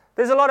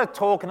 There's a lot of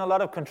talk and a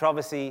lot of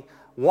controversy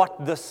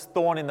what this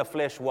thorn in the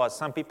flesh was.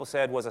 Some people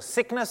say it was a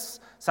sickness.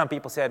 Some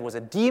people say it was a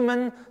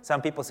demon.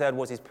 Some people say it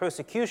was his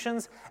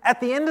persecutions.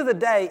 At the end of the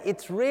day,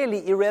 it's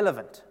really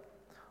irrelevant.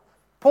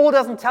 Paul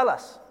doesn't tell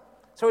us,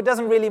 so it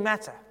doesn't really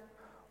matter.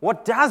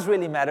 What does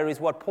really matter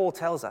is what Paul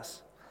tells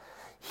us.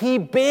 He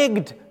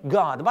begged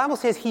God. The Bible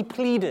says he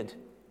pleaded.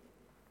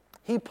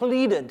 He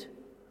pleaded.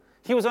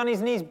 He was on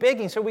his knees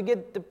begging, so we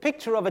get the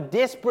picture of a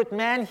desperate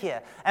man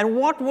here. And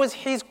what was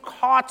his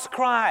heart's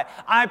cry?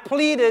 I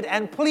pleaded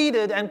and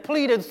pleaded and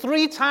pleaded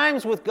 3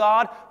 times with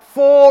God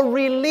for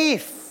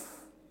relief.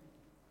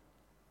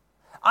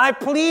 I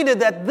pleaded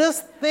that this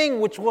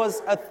thing which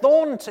was a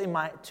thorn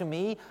to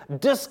me,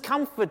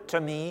 discomfort to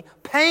me,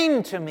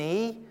 pain to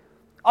me,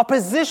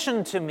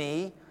 opposition to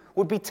me,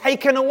 would be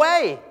taken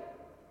away.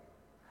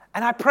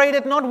 And I prayed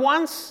it not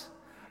once,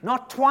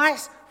 not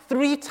twice,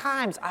 3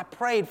 times I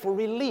prayed for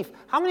relief.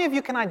 How many of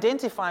you can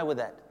identify with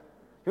that?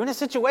 You're in a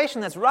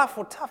situation that's rough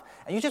or tough,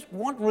 and you just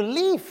want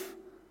relief.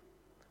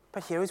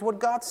 But here is what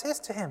God says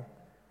to him.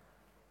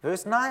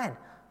 Verse 9,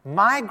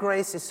 "My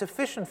grace is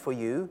sufficient for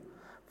you,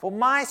 for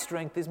my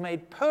strength is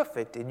made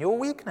perfect in your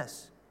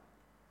weakness."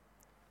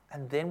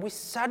 And then we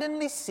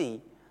suddenly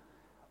see,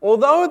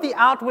 although the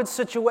outward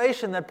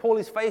situation that Paul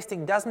is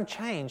facing doesn't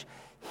change,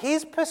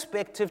 his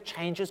perspective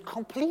changes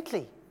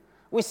completely.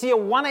 We see a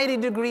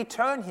 180-degree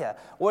turn here,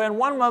 where in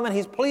one moment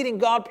he's pleading,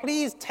 "God,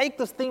 please take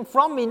this thing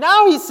from me."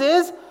 Now he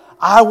says,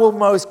 "I will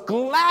most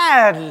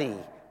gladly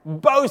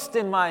boast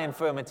in my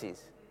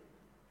infirmities."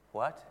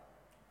 What?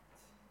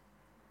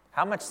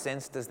 How much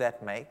sense does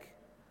that make?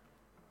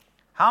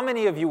 How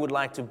many of you would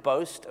like to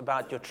boast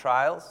about your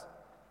trials?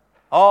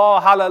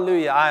 "Oh,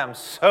 hallelujah, I am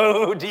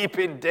so deep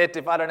in debt.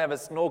 If I don't have a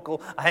snorkel,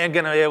 I ain't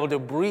going to be able to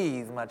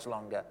breathe much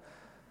longer.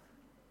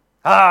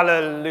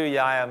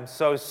 Hallelujah, I am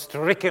so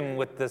stricken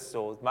with this."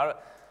 No,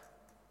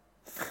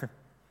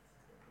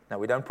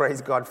 we don't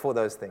praise God for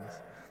those things.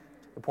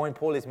 The point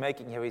Paul is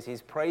making here is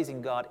he's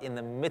praising God in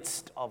the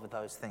midst of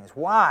those things.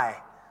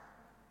 Why?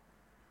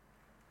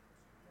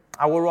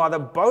 "I will rather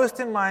boast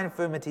in my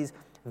infirmities,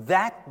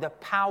 that the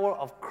power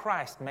of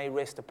Christ may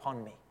rest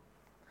upon me."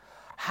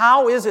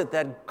 How is it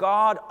that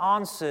God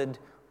answered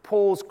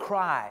Paul's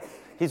cry,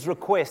 his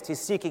request,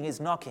 his seeking, his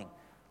knocking?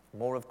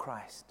 More of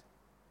Christ.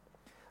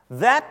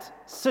 That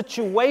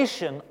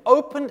situation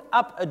opened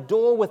up a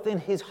door within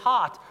his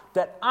heart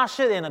that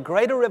ushered in a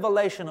greater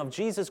revelation of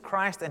Jesus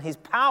Christ and his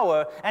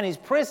power and his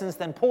presence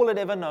than Paul had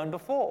ever known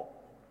before.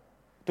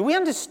 Do we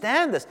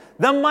understand this?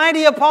 The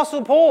mighty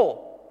Apostle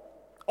Paul,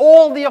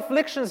 all the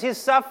afflictions he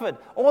suffered,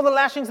 all the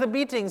lashings, the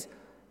beatings,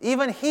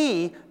 even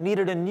he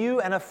needed a new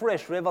and a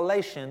fresh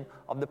revelation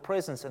of the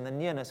presence and the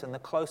nearness and the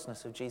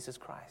closeness of Jesus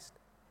Christ.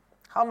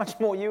 How much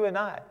more you and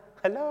I?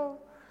 Hello?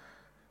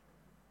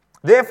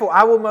 "Therefore,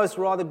 I will most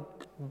rather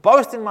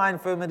boast in my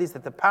infirmities,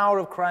 that the power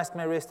of Christ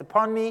may rest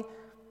upon me.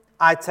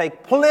 I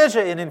take pleasure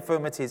in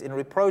infirmities, in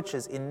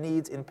reproaches, in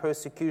needs, in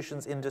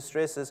persecutions, in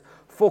distresses,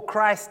 for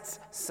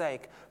Christ's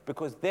sake."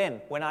 Because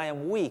then, when I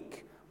am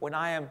weak, when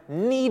I am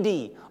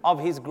needy of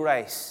His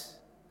grace,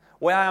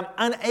 where I am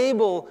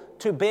unable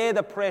to bear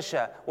the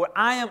pressure, where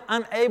I am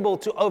unable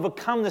to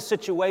overcome the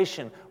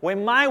situation, where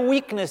my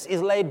weakness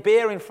is laid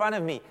bare in front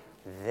of me,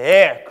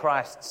 there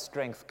Christ's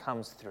strength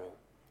comes through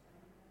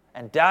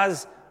and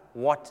does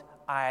what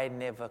I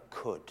never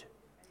could.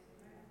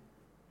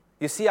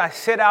 You see, I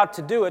set out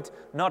to do it,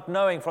 not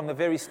knowing from the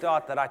very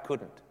start that I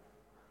couldn't.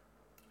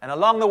 And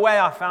along the way,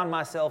 I found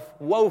myself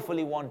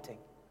woefully wanting.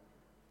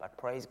 But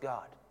praise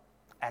God,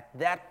 at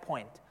that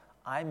point,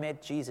 I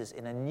met Jesus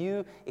in a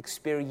new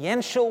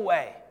experiential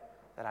way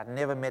that I'd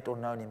never met or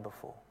known Him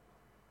before.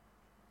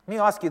 Let me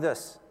ask you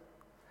this.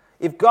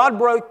 If God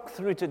broke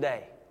through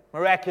today,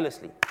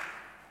 miraculously,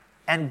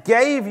 and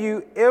gave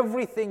you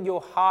everything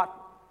your heart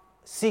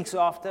seeks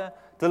after,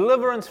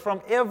 deliverance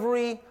from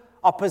every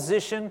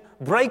opposition,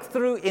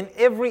 breakthrough in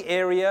every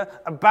area,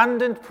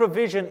 abundant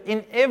provision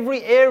in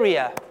every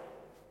area,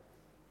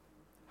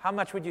 how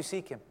much would you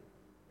seek Him?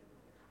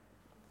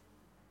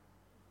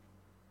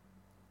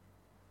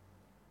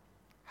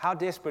 How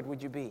desperate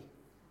would you be?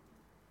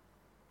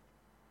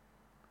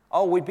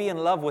 Oh, we'd be in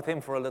love with Him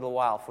for a little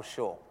while, for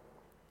sure.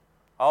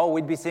 Oh,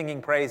 we'd be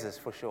singing praises,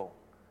 for sure.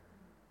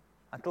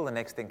 Until the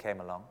next thing came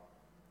along.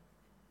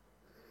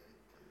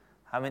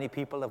 How many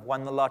people have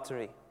won the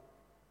lottery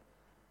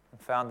and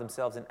found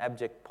themselves in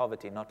abject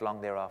poverty not long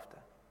thereafter?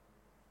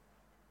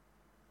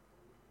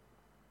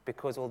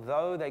 Because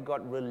although they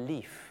got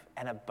relief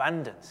and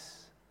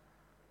abundance,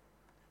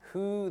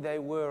 who they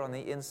were on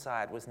the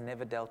inside was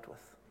never dealt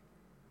with.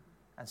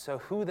 And so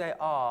who they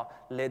are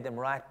led them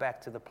right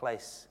back to the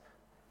place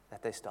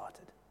that they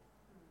started.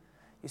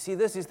 You see,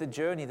 this is the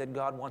journey that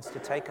God wants to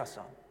take us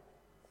on.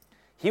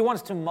 He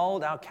wants to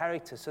mold our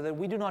character so that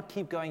we do not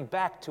keep going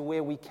back to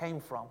where we came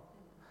from,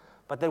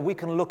 but that we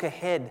can look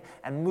ahead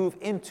and move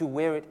into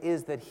where it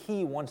is that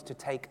He wants to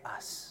take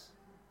us.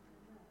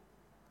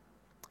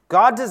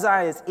 God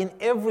desires in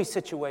every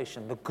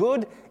situation, the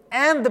good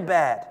and the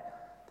bad,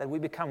 that we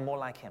become more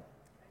like Him.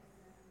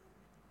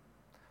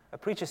 A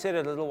preacher said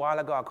it a little while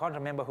ago. I can't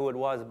remember who it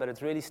was, but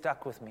it's really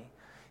stuck with me.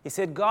 He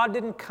said, God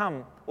didn't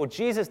come, or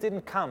Jesus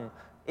didn't come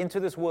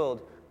into this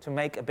world to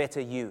make a better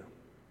you.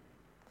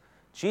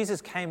 Jesus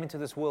came into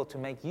this world to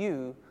make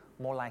you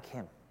more like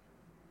Him.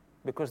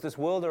 Because this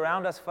world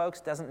around us,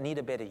 folks, doesn't need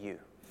a better you.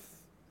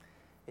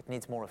 It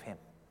needs more of Him.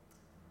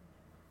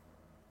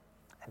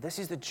 And this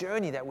is the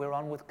journey that we're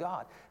on with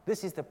God.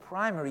 This is the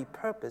primary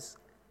purpose,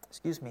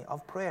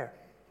 of prayer.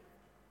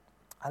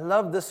 I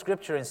love this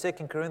scripture in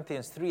 2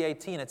 Corinthians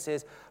 3:18. It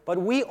says,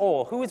 but we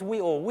all, who is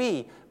we all?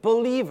 We,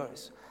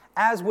 believers,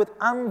 as with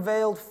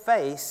unveiled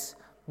face,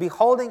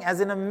 beholding as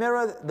in a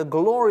mirror the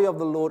glory of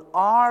the Lord,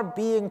 are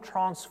being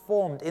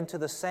transformed into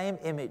the same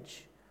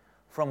image,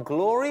 from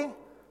glory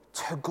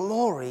to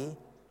glory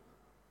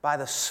by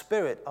the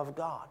Spirit of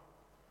God.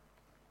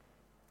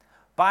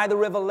 By the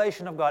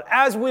revelation of God.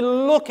 As we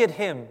look at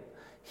Him,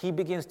 He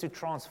begins to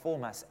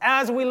transform us.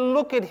 As we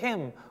look at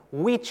Him,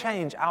 we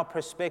change our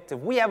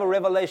perspective. We have a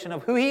revelation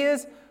of who He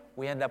is.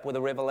 We end up with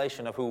a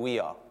revelation of who we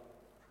are.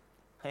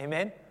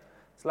 Amen?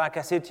 It's like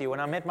I said to you, when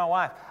I met my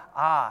wife,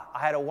 I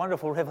had a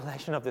wonderful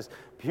revelation of this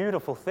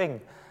beautiful thing.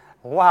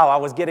 Wow, I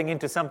was getting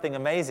into something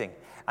amazing.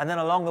 And then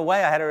along the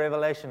way, I had a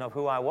revelation of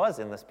who I was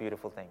in this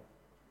beautiful thing.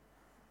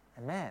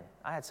 And man,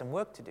 I had some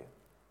work to do.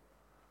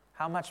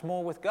 How much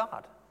more with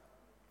God?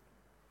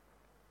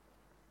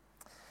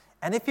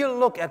 And if you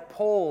look at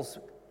Paul's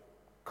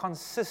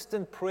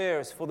consistent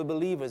prayers for the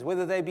believers,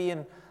 whether they be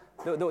in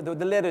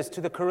the letters to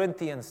the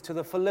Corinthians, to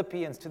the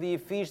Philippians, to the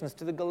Ephesians,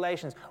 to the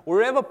Galatians,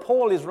 wherever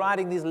Paul is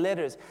writing these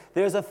letters,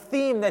 there's a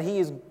theme that he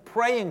is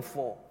praying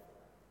for.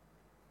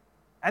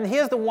 And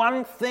here's the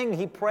one thing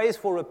he prays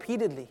for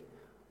repeatedly: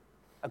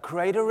 a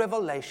greater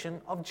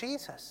revelation of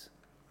Jesus.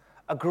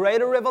 A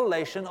greater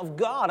revelation of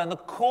God and the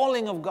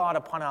calling of God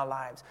upon our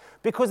lives.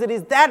 Because it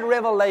is that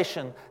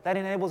revelation that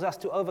enables us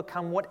to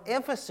overcome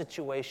whatever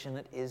situation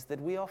it is that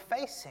we are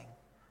facing.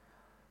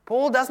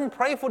 Paul doesn't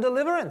pray for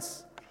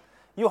deliverance.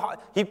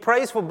 He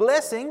prays for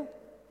blessing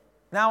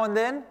now and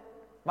then.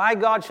 My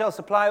God shall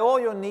supply all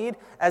your need,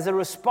 as a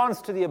response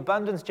to the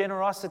abundance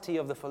generosity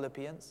of the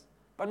Philippians.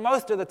 But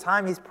most of the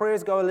time his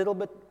prayers go a little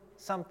bit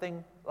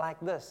something like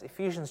this.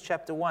 Ephesians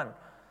chapter 1.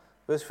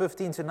 Verse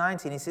 15 to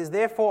 19, he says,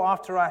 therefore,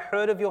 after I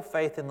heard of your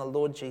faith in the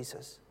Lord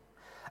Jesus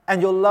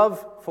and your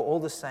love for all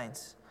the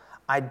saints,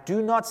 I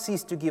do not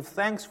cease to give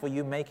thanks for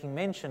you, making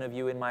mention of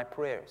you in my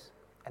prayers.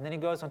 And then he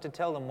goes on to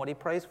tell them what he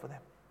prays for them.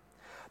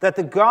 That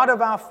the God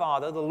of our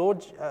Father,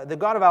 the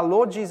God of our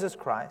Lord Jesus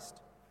Christ,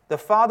 the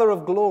Father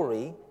of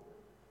glory,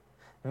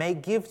 may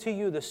give to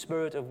you the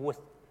spirit of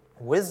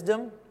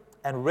wisdom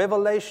and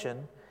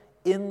revelation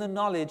in the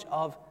knowledge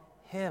of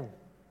Him.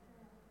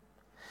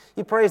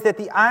 He prays that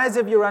the eyes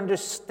of your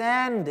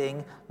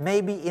understanding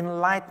may be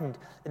enlightened.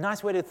 A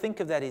nice way to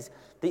think of that is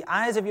the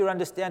eyes of your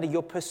understanding,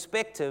 your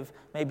perspective,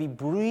 may be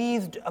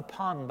breathed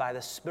upon by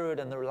the Spirit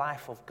and the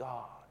life of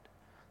God.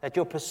 That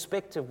your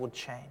perspective would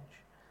change.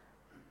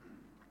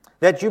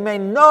 That you may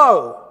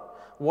know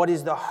what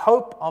is the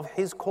hope of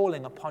His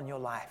calling upon your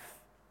life.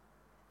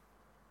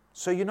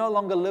 So you no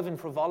longer live in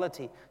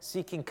frivolity,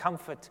 seeking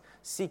comfort,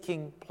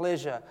 seeking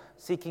pleasure,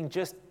 seeking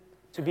just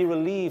to be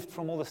relieved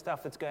from all the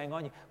stuff that's going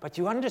on. But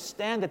you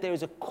understand that there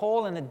is a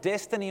call and a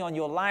destiny on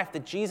your life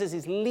that Jesus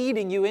is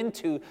leading you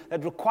into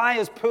that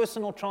requires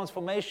personal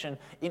transformation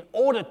in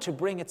order to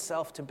bring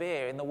itself to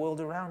bear in the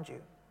world around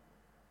you.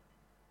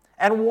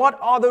 And what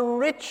are the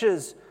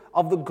riches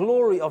of the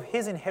glory of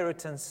His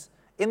inheritance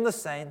in the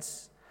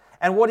saints?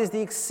 And what is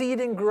the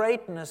exceeding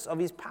greatness of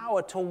His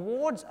power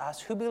towards us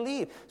who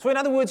believe? So in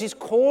other words, He's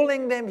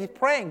calling them, He's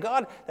praying,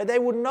 God, that they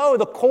would know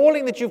the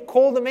calling that you've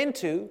called them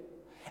into,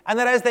 and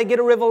that as they get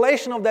a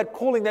revelation of that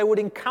calling, they would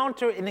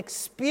encounter and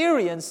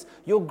experience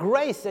your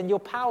grace and your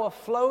power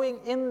flowing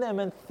in them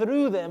and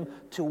through them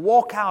to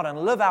walk out and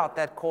live out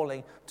that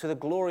calling to the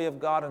glory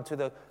of God and to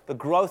the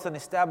growth and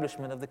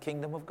establishment of the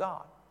kingdom of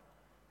God.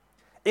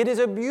 It is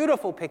a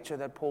beautiful picture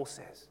that Paul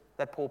says,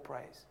 that Paul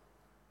prays.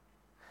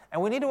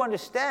 And we need to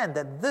understand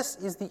that this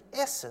is the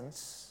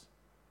essence,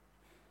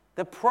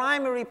 the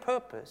primary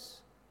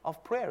purpose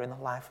of prayer in the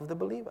life of the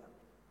believer.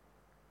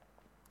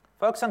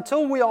 Folks,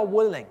 until we are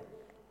willing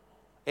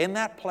in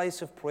that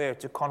place of prayer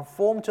to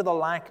conform to the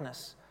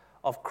likeness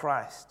of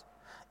Christ,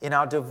 in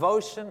our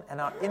devotion and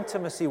our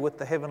intimacy with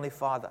the Heavenly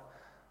Father,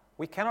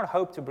 we cannot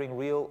hope to bring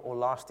real or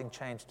lasting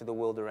change to the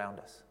world around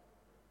us.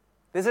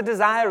 There's a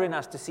desire in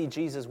us to see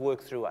Jesus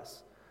work through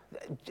us.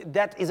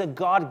 That is a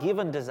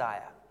God-given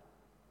desire.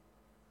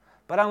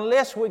 But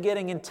unless we're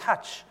getting in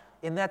touch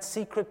in that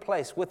secret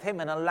place with Him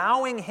and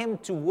allowing Him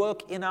to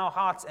work in our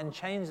hearts and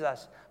change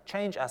us,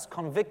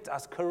 convict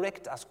us,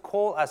 correct us,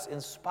 call us,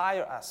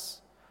 inspire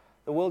us,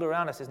 the world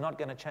around us is not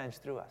going to change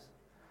through us.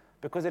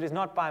 Because it is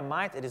not by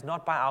might, it is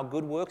not by our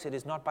good works, it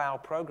is not by our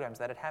programs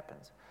that it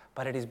happens,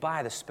 but it is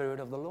by the Spirit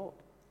of the Lord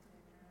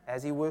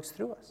as He works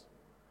through us.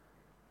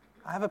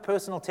 I have a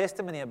personal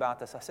testimony about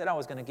this. I said I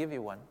was going to give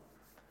you one.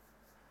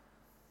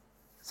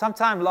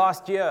 Sometime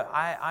last year,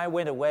 I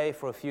went away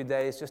for a few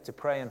days just to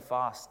pray and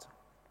fast.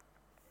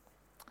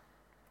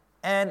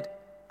 And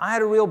I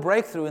had a real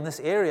breakthrough in this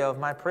area of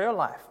my prayer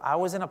life. I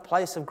was in a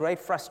place of great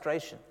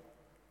frustration.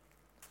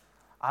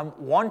 I'm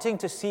wanting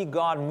to see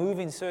God move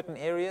in certain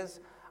areas.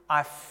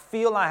 I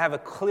feel I have a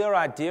clear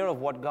idea of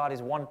what God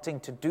is wanting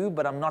to do,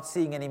 but I'm not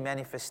seeing any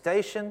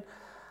manifestation.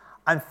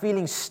 I'm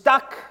feeling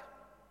stuck.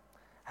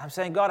 I'm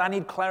saying, God, I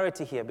need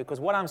clarity here because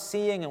what I'm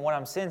seeing and what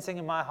I'm sensing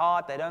in my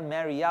heart, they don't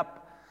marry up.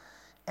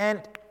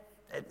 And,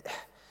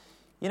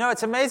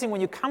 it's amazing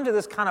when you come to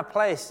this kind of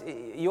place,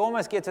 you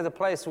almost get to the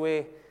place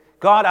where,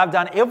 God, I've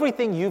done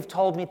everything you've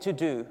told me to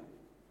do,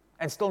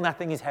 and still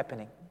nothing is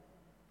happening.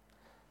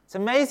 It's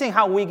amazing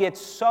how we get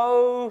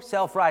so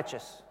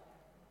self-righteous.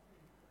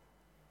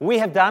 We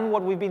have done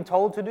what we've been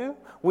told to do.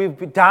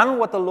 We've done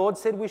what the Lord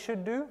said we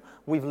should do.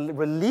 We've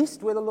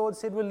released where the Lord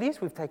said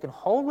release. We've taken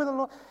hold with the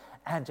Lord,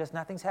 and just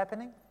nothing's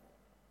happening.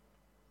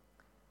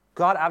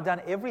 God, I've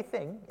done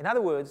everything. In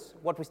other words,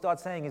 what we start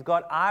saying is,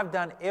 God, I've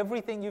done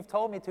everything you've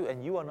told me to,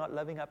 and you are not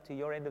living up to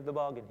your end of the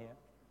bargain here.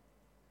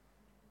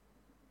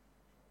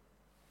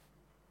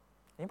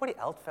 Anybody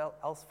else felt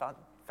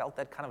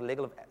that kind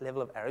of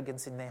level of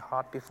arrogance in their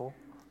heart before?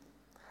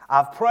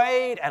 I've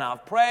prayed, and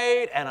I've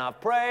prayed, and I've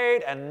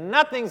prayed, and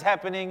nothing's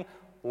happening.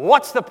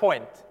 What's the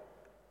point?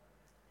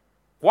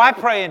 Why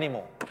pray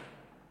anymore?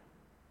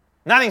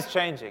 Nothing's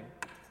changing.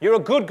 You're a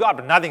good God,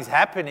 but nothing's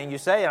happening. You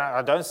say,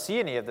 I don't see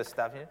any of this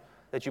stuff here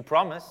that you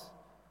promise.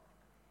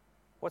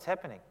 What's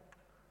happening?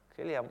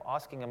 Clearly, I'm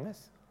asking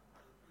amiss.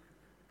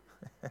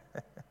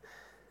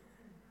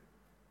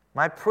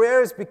 My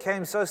prayers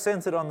became so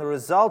centered on the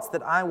results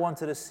that I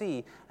wanted to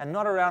see and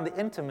not around the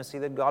intimacy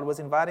that God was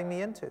inviting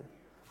me into.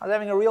 I was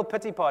having a real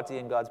pity party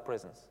in God's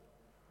presence.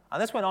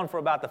 And this went on for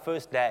about the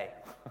first day.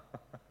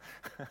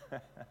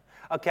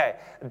 Okay,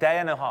 a day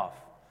and a half.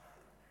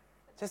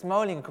 Just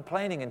moaning and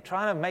complaining and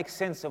trying to make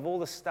sense of all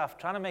this stuff,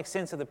 trying to make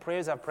sense of the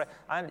prayers I've prayed.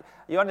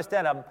 You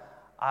understand,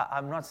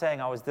 I'm not saying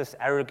I was this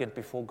arrogant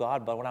before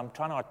God, but what I'm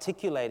trying to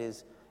articulate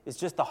is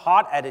just the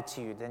heart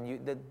attitude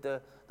and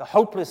the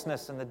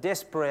hopelessness and the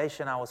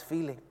desperation I was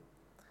feeling.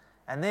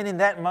 And then in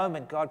that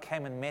moment, God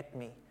came and met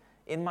me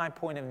in my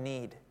point of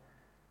need.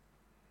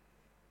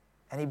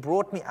 And He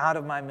brought me out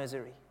of my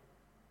misery.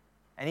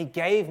 And He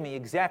gave me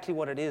exactly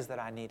what it is that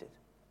I needed.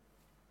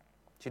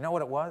 Do you know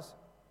what it was?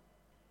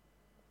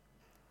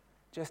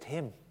 Just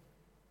Him.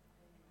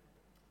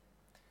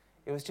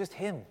 It was just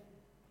Him.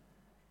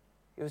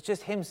 It was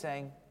just Him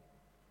saying,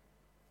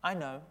 I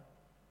know.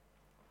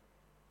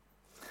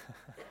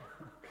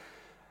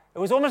 It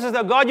was almost as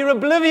though, God, you're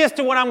oblivious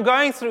to what I'm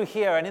going through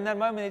here. And in that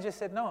moment, He just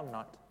said, no, I'm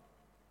not.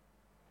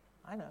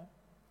 I know.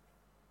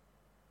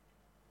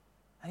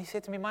 And He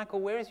said to me,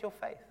 Michael, where is your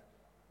faith?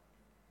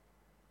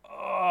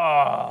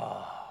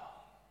 Oh.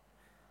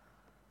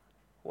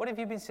 What have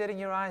you been setting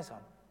your eyes on?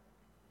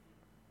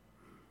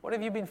 What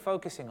have you been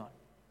focusing on?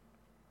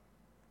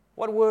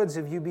 What words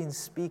have you been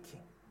speaking?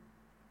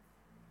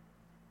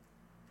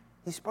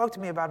 He spoke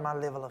to me about my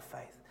level of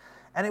faith.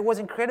 And it was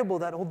incredible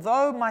that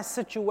although my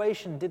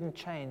situation didn't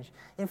change,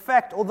 in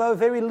fact, although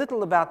very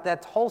little about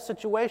that whole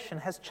situation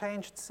has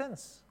changed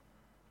since,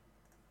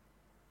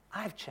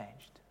 I've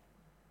changed.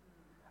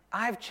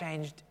 I've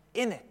changed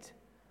in it.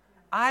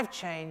 I've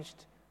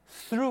changed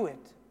through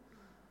it.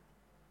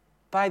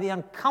 By the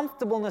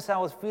uncomfortableness I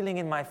was feeling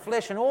in my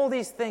flesh and all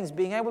these things,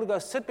 being able to go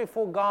sit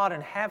before God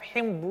and have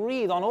Him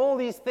breathe on all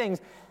these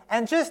things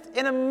and just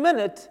in a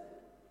minute,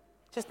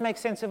 just make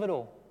sense of it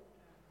all.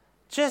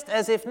 Just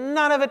as if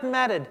none of it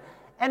mattered.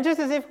 And just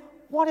as if,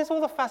 what is all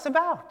the fuss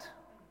about?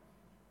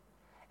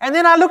 And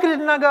then I look at it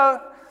and I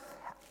go,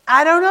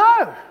 I don't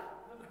know.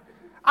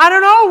 I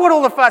don't know what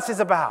all the fuss is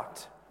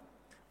about.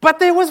 But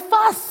there was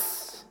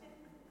fuss.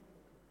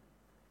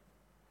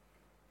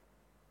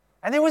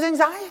 And there was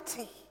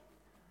anxiety.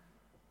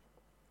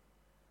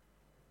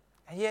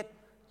 And yet,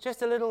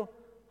 just a little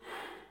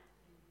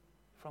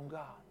from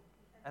God.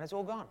 And it's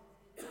all gone.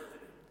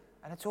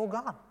 And it's all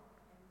gone.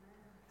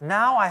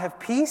 Now I have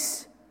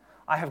peace.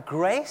 I have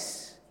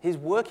grace. He's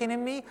working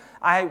in me.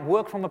 I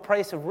work from a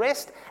place of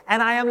rest.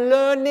 And I am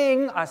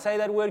learning, I say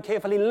that word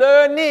carefully,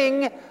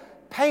 learning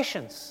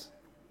patience.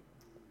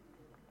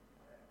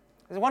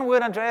 There's one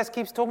word Andreas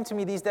keeps talking to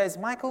me these days,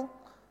 Michael,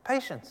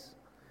 patience.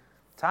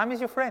 Time is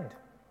your friend.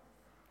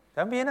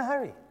 Don't be in a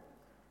hurry.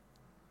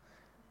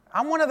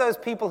 I'm one of those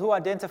people who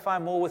identify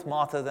more with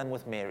Martha than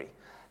with Mary.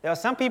 There are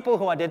some people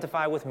who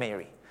identify with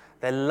Mary.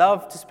 They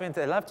love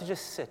to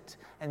just sit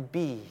and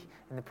be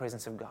in the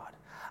presence of God.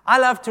 I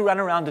love to run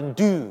around and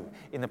do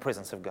in the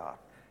presence of God.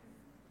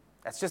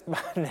 That's just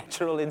my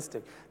natural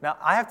instinct. Now,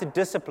 I have to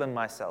discipline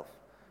myself.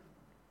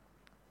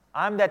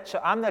 I'm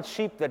that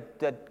sheep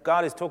that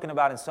God is talking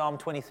about in Psalm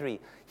 23.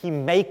 He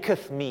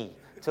maketh me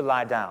to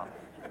lie down.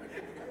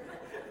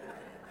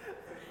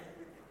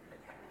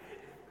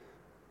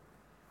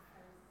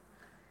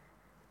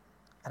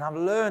 And I've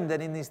learned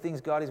that in these things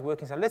God is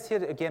working. So let's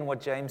hear again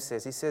what James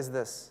says. He says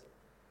this.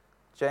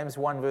 James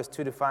 1 verse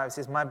 2 to 5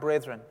 says, "My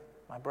brethren,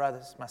 my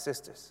brothers, my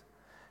sisters,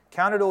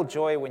 count it all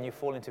joy when you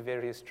fall into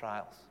various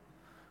trials,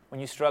 when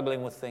you're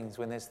struggling with things,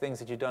 when there's things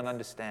that you don't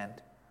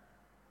understand.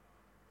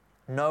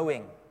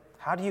 Knowing,"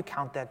 how do you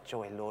count that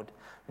joy, Lord?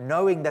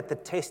 "Knowing that the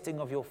testing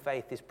of your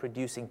faith is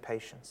producing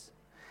patience."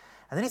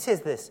 And then he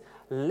says this,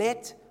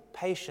 "Let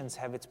patience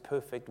have its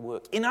perfect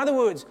work." In other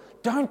words,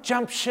 don't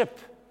jump ship.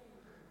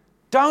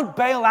 Don't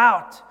bail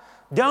out.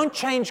 Don't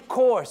change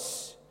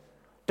course.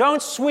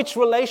 Don't switch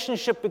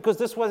relationship because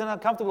this wasn't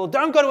uncomfortable.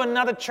 Don't go to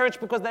another church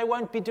because they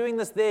won't be doing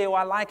this there, or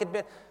I like it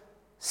better.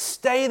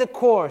 Stay the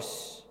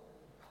course.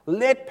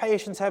 Let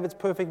patience have its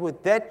perfect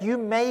work, that you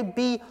may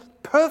be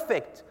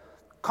perfect,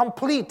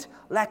 complete,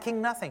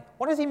 lacking nothing.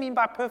 What does he mean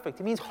by perfect?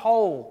 He means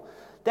whole.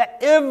 That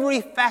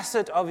every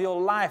facet of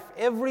your life,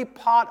 every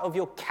part of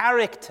your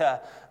character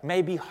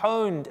may be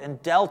honed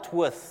and dealt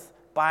with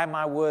by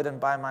my word and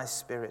by my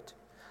spirit.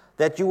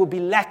 That you will be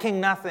lacking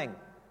nothing.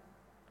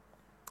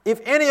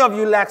 If any of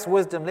you lacks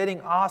wisdom, let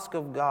him ask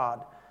of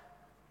God,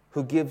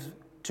 who gives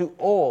to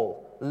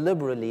all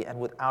liberally and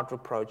without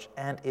reproach,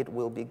 and it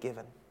will be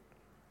given.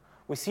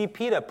 We see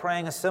Peter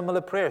praying a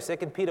similar prayer,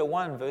 2 Peter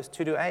 1, verse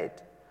 2 to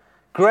 8.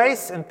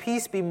 "Grace and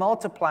peace be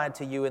multiplied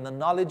to you in the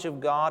knowledge of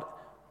God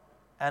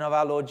and of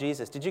our Lord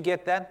Jesus." Did you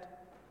get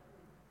that?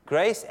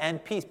 Grace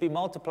and peace be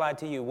multiplied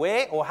to you.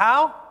 Where or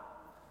how?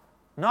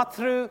 Not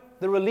through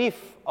the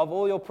relief of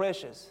all your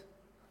pressures,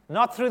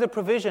 not through the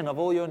provision of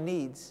all your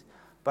needs,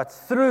 but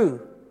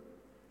through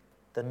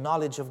the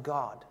knowledge of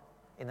God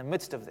in the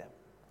midst of them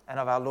and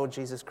of our Lord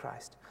Jesus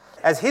Christ.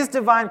 As his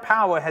divine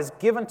power has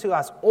given to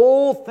us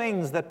all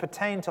things that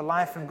pertain to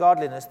life and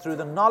godliness through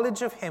the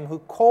knowledge of him who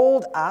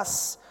called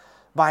us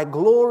by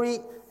glory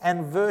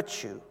and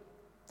virtue,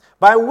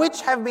 by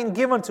which have been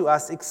given to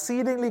us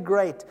exceedingly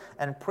great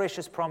and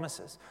precious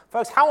promises.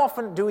 Folks, how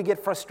often do we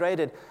get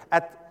frustrated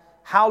at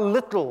how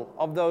little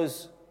of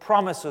those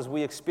promises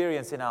we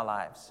experience in our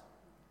lives?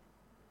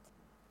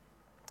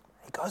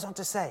 He goes on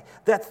to say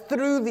that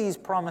through these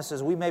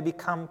promises we may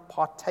become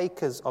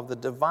partakers of the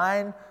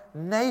divine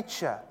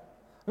nature.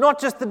 Not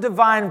just the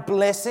divine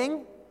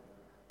blessing,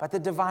 but the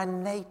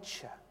divine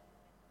nature.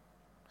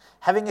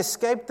 Having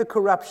escaped the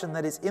corruption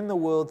that is in the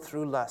world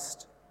through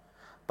lust,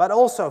 but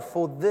also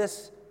for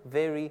this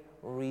very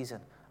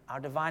reason, our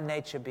divine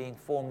nature being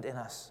formed in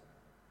us.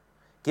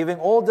 Giving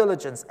all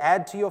diligence,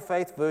 add to your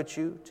faith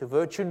virtue, to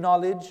virtue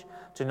knowledge,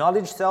 to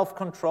knowledge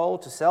self-control,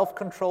 to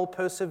self-control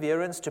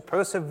perseverance, to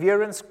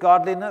perseverance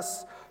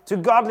godliness, to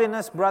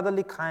godliness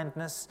brotherly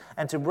kindness,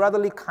 and to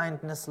brotherly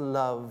kindness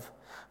love.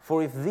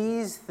 For if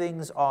these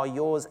things are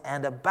yours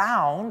and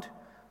abound,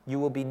 you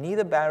will be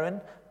neither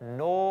barren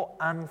nor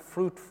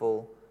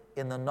unfruitful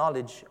in the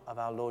knowledge of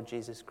our Lord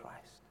Jesus Christ.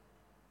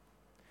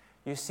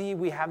 You see,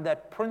 we have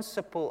that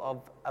principle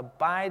of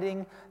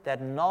abiding,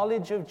 that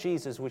knowledge of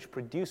Jesus, which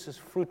produces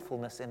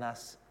fruitfulness in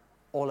us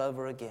all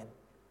over again.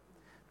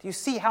 Do you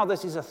see how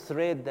this is a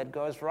thread that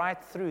goes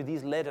right through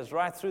these letters,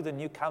 right through the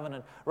New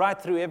Covenant, right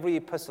through every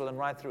epistle and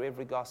right through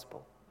every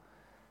gospel?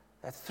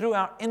 That through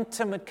our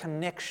intimate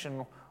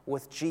connection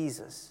with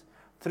Jesus,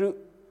 through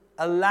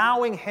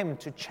allowing him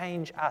to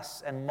change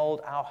us and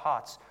mold our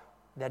hearts,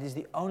 that is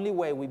the only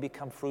way we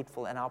become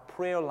fruitful and our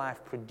prayer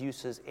life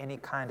produces any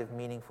kind of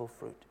meaningful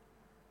fruit.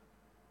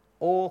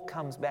 All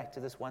comes back to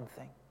this one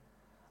thing,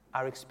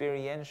 our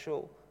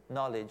experiential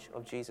knowledge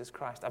of Jesus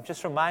Christ. I'm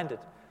just reminded,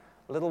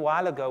 a little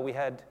while ago we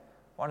had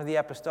one of the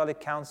Apostolic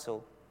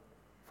Council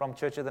from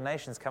Church of the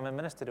Nations come and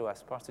minister to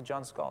us, Pastor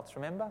John Scaltz,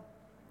 remember?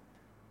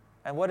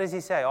 And what does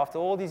he say? After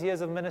all these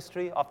years of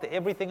ministry, after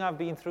everything I've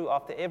been through,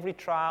 after every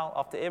trial,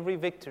 after every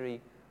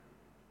victory,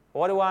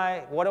 what do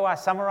I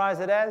summarize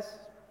it as?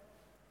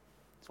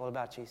 It's all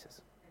about Jesus.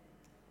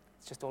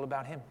 It's just all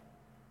about him.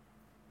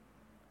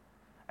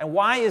 And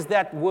why is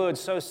that word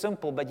so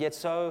simple but yet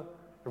so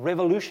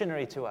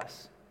revolutionary to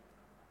us?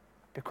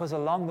 Because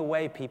along the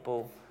way,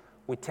 people,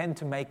 we tend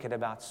to make it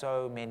about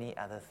so many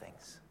other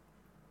things.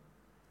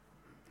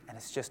 And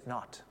it's just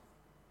not.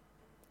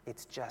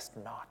 It's just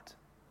not.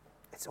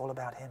 It's all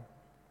about him.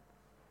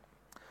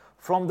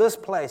 From this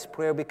place,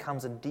 prayer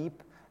becomes a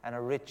deep and a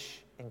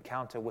rich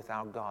encounter with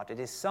our God. It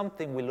is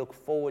something we look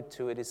forward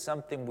to. It is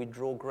something we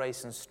draw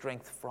grace and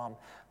strength from,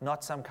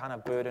 not some kind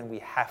of burden we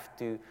have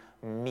to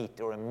meet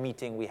or a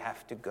meeting we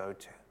have to go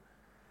to.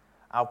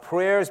 Our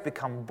prayers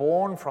become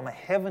born from a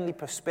heavenly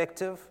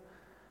perspective,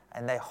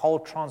 and they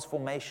hold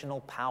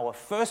transformational power,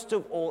 first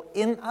of all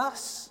in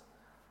us,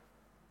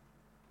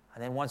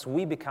 and then once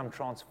we become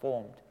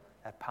transformed,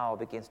 that power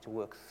begins to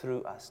work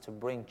through us to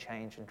bring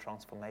change and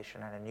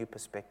transformation and a new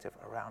perspective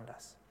around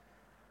us.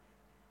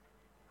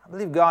 I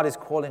believe God is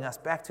calling us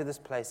back to this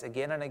place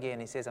again and again.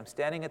 He says, I'm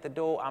standing at the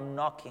door, I'm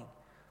knocking.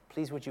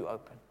 please would you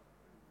open?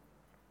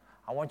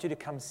 I want you to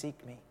come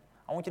seek me.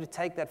 I want you to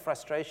take that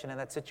frustration and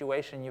that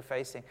situation you're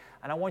facing,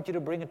 and I want you to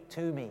bring it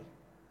to me.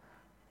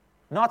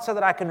 Not so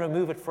that I can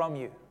remove it from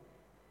you,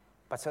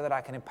 but so that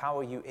I can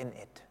empower you in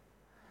it.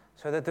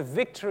 So that the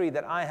victory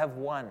that I have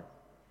won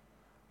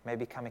may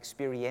become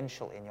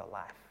experiential in your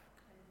life.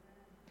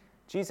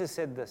 Jesus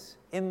said this,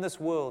 in this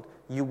world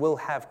you will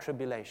have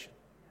tribulation.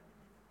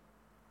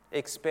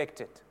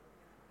 Expect it.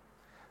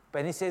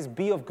 But he says,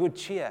 be of good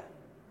cheer.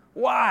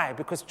 Why?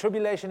 Because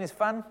tribulation is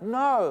fun?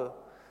 No.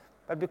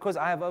 But because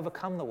I have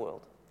overcome the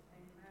world.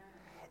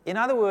 In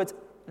other words,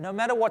 no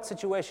matter what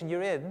situation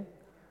you're in,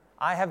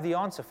 I have the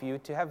answer for you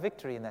to have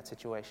victory in that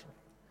situation.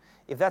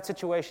 If that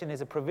situation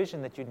is a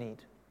provision that you need,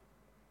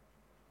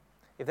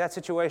 if that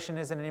situation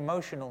is an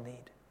emotional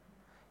need,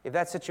 if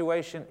that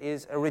situation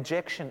is a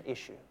rejection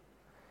issue,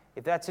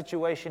 if that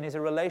situation is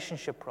a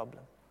relationship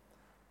problem,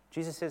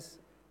 Jesus says,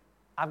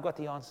 I've got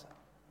the answer.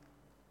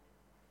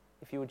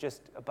 If you would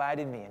just abide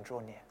in me and draw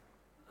near.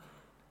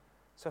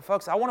 So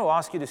folks, I want to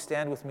ask you to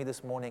stand with me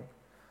this morning,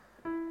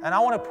 and I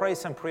want to pray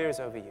some prayers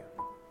over you.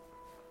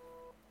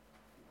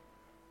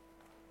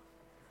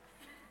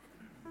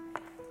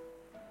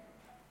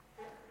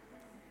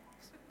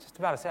 Just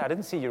about to say, I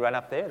didn't see you run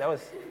up there. That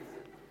was...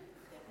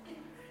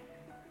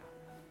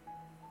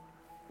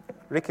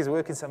 Rick is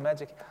working some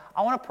magic.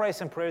 I want to pray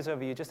some prayers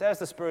over you, just as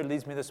the Spirit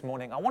leads me this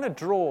morning. I want to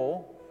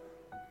draw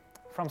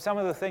from some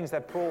of the things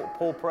that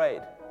Paul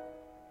prayed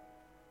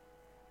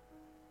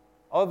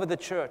over the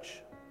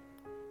church.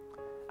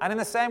 And in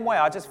the same way,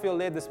 I just feel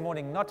led this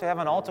morning not to have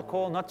an altar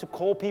call, not to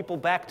call people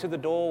back to the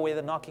door where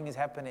the knocking is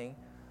happening.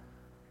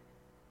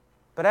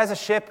 But as a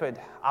shepherd,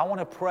 I want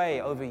to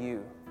pray over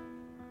you.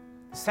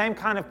 The same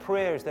kind of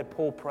prayers that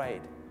Paul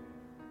prayed.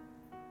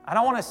 And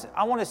I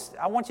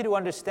want you to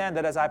understand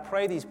that as I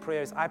pray these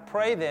prayers, I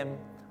pray them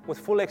with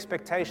full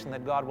expectation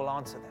that God will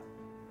answer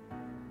them.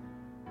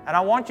 And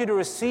I want you to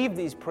receive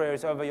these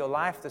prayers over your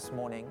life this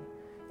morning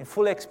in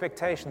full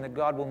expectation that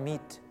God will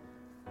meet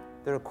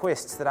the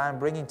requests that I am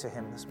bringing to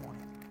Him this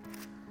morning.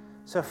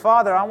 So,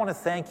 Father, I want to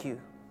thank you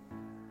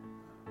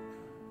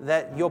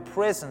that your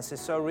presence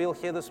is so real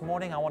here this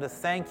morning. I want to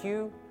thank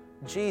you,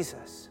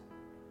 Jesus,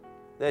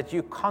 that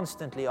you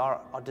constantly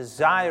are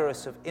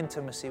desirous of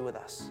intimacy with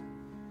us.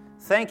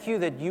 Thank you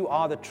that you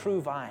are the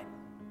true vine,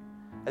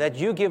 that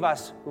you give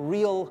us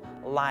real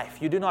life.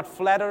 You do not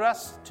flatter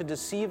us to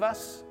deceive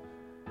us,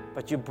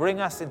 but you bring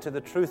us into the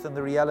truth and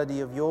the reality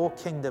of your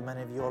kingdom and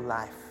of your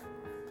life.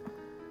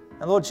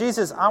 And Lord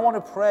Jesus, I want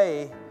to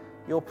pray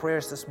your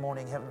prayers this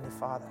morning, Heavenly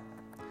Father.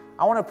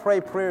 I want to pray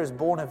prayers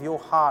born of your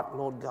heart,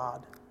 Lord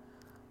God,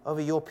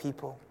 over your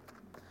people,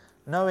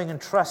 knowing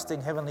and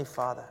trusting, Heavenly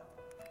Father,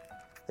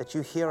 that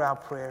you hear our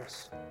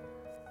prayers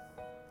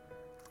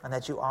and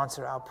that you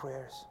answer our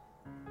prayers.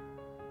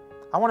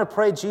 I want to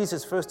pray,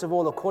 Jesus, first of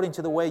all, according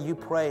to the way you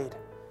prayed,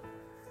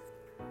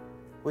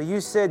 where you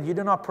said you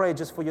do not pray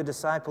just for your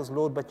disciples,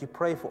 Lord, but you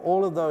pray for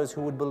all of those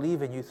who would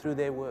believe in you through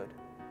their word.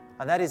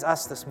 And that is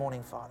us this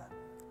morning, Father.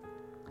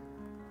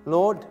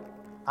 Lord,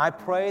 I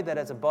pray that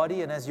as a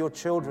body and as your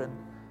children,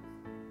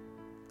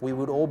 we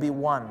would all be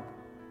one.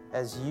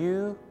 As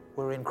you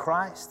were in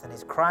Christ and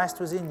as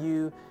Christ was in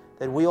you,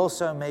 that we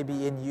also may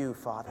be in you,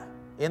 Father,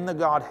 in the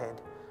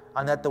Godhead,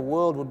 and that the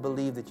world would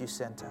believe that you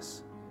sent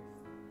us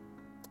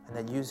and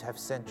that you have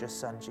sent your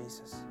Son,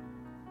 Jesus.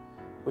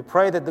 We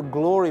pray that the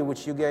glory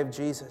which you gave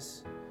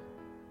Jesus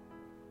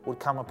would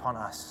come upon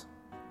us,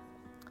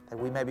 that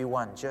we may be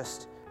one,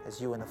 just as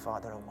you and the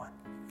Father are one.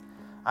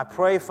 I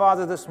pray,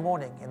 Father, this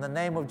morning, in the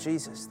name of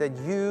Jesus, that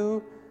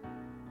you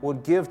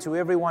would give to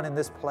everyone in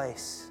this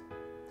place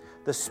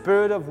the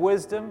spirit of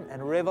wisdom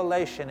and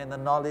revelation in the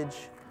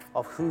knowledge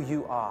of who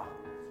you are.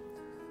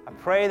 I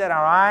pray that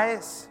our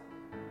eyes,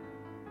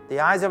 the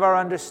eyes of our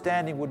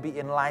understanding, would be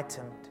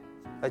enlightened,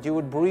 that you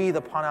would breathe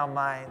upon our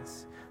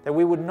minds, that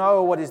we would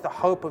know what is the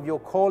hope of your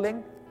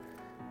calling,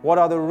 what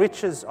are the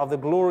riches of the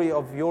glory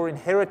of your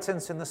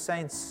inheritance in the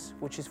saints,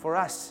 which is for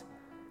us,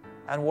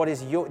 and what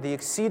is the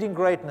exceeding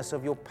greatness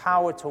of your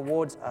power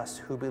towards us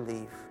who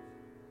believe.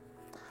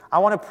 I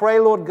want to pray,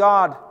 Lord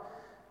God,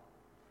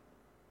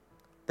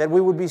 that we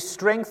would be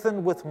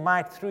strengthened with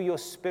might through your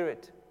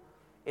Spirit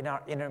in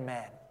our inner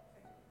man.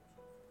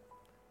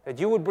 That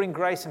you would bring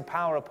grace and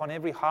power upon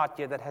every heart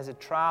here that has a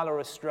trial or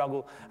a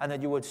struggle, and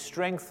that you would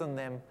strengthen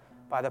them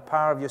by the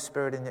power of your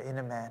Spirit in the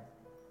inner man.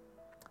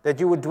 That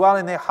you would dwell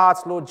in their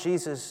hearts, Lord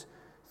Jesus,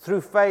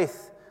 through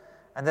faith,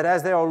 and that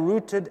as they are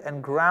rooted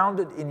and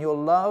grounded in your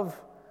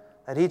love,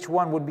 that each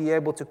one would be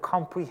able to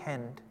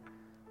comprehend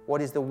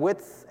what is the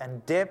width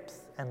and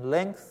depth and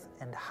length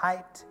and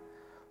height,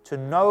 to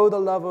know the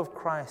love of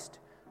Christ,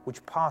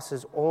 which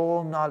passes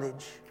all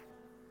knowledge,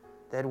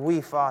 that we,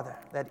 Father,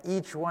 that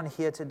each one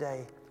here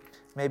today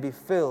may be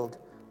filled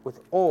with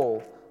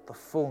all the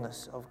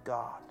fullness of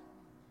God.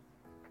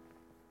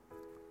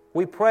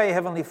 We pray,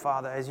 Heavenly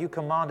Father, as you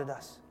commanded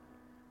us,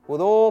 with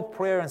all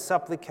prayer and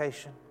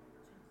supplication,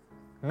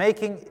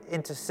 making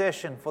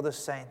intercession for the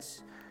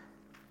saints.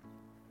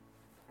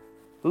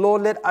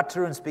 Lord, let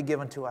utterance be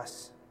given to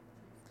us.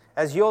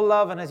 As your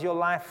love and as your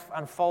life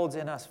unfolds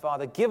in us,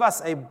 Father, give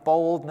us a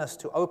boldness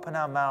to open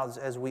our mouths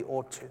as we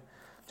ought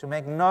to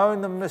make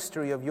known the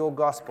mystery of your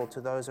gospel to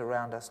those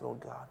around us, Lord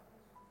God.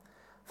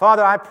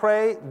 Father, I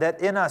pray that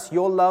in us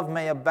your love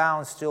may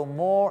abound still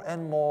more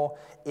and more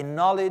in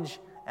knowledge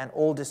and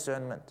all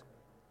discernment.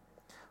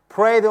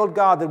 Pray, Lord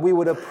God, that we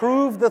would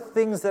approve the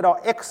things that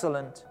are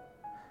excellent,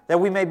 that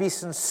we may be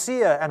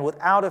sincere and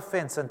without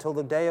offense until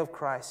the day of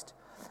Christ,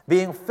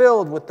 being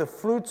filled with the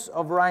fruits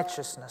of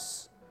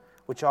righteousness,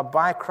 which are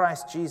by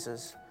Christ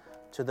Jesus,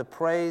 to the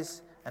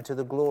praise and to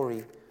the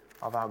glory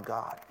of our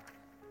God.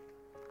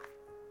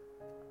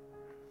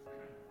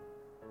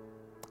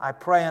 I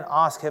pray and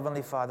ask,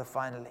 Heavenly Father,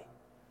 finally,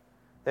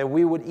 that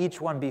we would each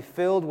one be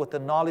filled with the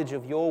knowledge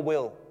of your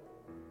will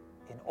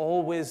in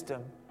all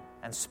wisdom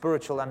and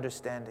spiritual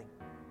understanding.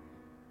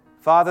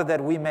 Father,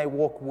 that we may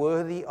walk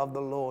worthy of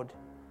the Lord,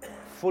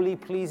 fully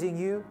pleasing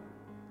you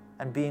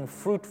and being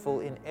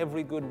fruitful in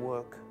every good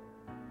work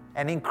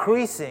and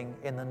increasing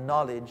in the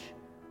knowledge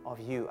of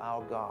you,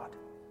 our God.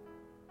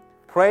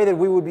 Pray that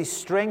we would be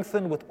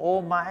strengthened with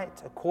all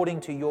might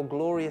according to your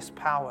glorious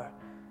power,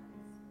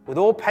 with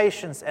all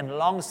patience and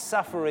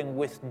long-suffering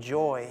with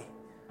joy,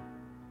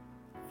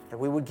 that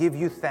we would give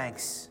you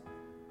thanks,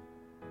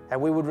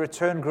 that we would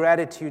return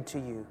gratitude to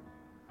you,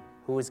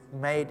 who has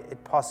made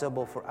it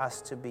possible for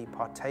us to be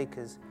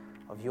partakers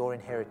of your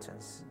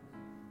inheritance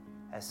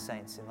as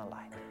saints in the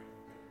light.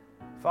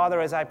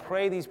 Father, as I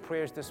pray these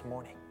prayers this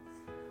morning,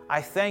 I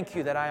thank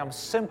you that I am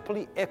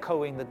simply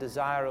echoing the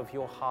desire of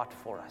your heart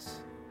for us.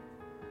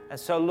 And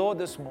so, Lord,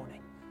 this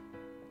morning,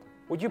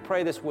 would you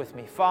pray this with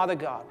me? Father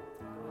God,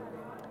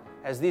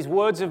 as these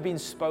words have been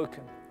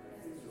spoken,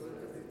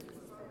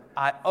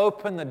 I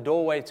open the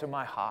doorway to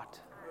my heart.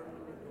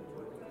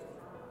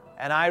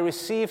 And I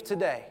receive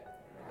today,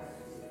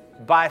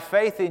 by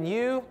faith in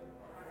you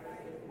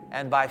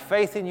and by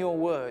faith in your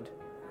word,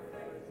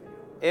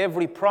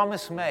 every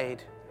promise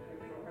made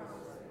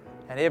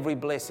and every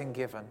blessing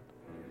given.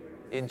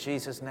 In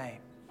Jesus' name.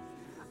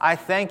 I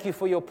thank you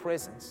for your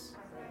presence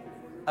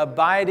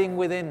abiding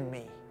within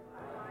me.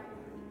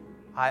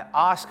 I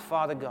ask,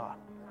 Father God,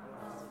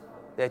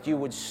 that you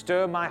would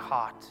stir my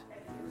heart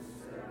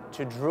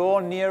to draw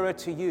nearer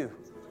to you,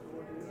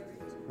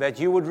 that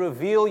you would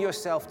reveal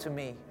yourself to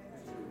me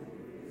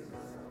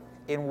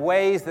in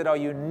ways that are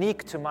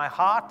unique to my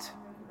heart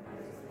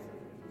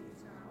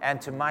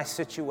and to my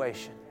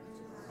situation.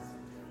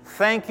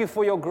 Thank you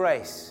for your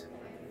grace,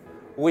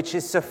 which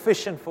is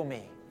sufficient for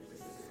me.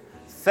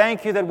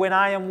 Thank you that when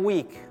I am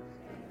weak,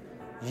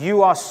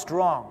 you are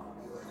strong.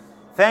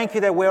 Thank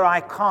you that where I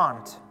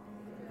can't,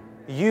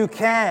 you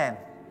can.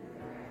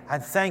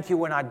 And thank you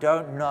when I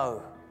don't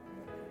know,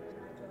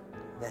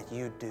 that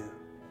you do.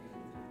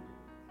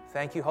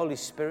 Thank you, Holy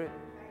Spirit,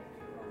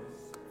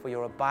 for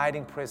your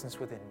abiding presence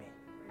within me.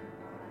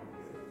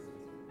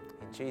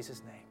 In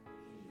Jesus' name,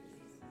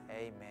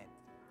 amen.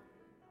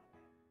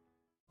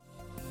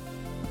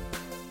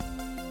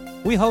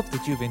 We hope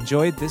that you've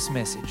enjoyed this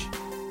message.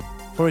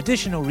 For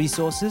additional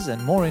resources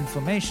and more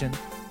information,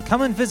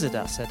 come and visit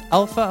us at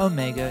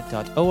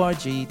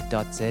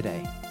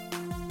alphaomega.org.za.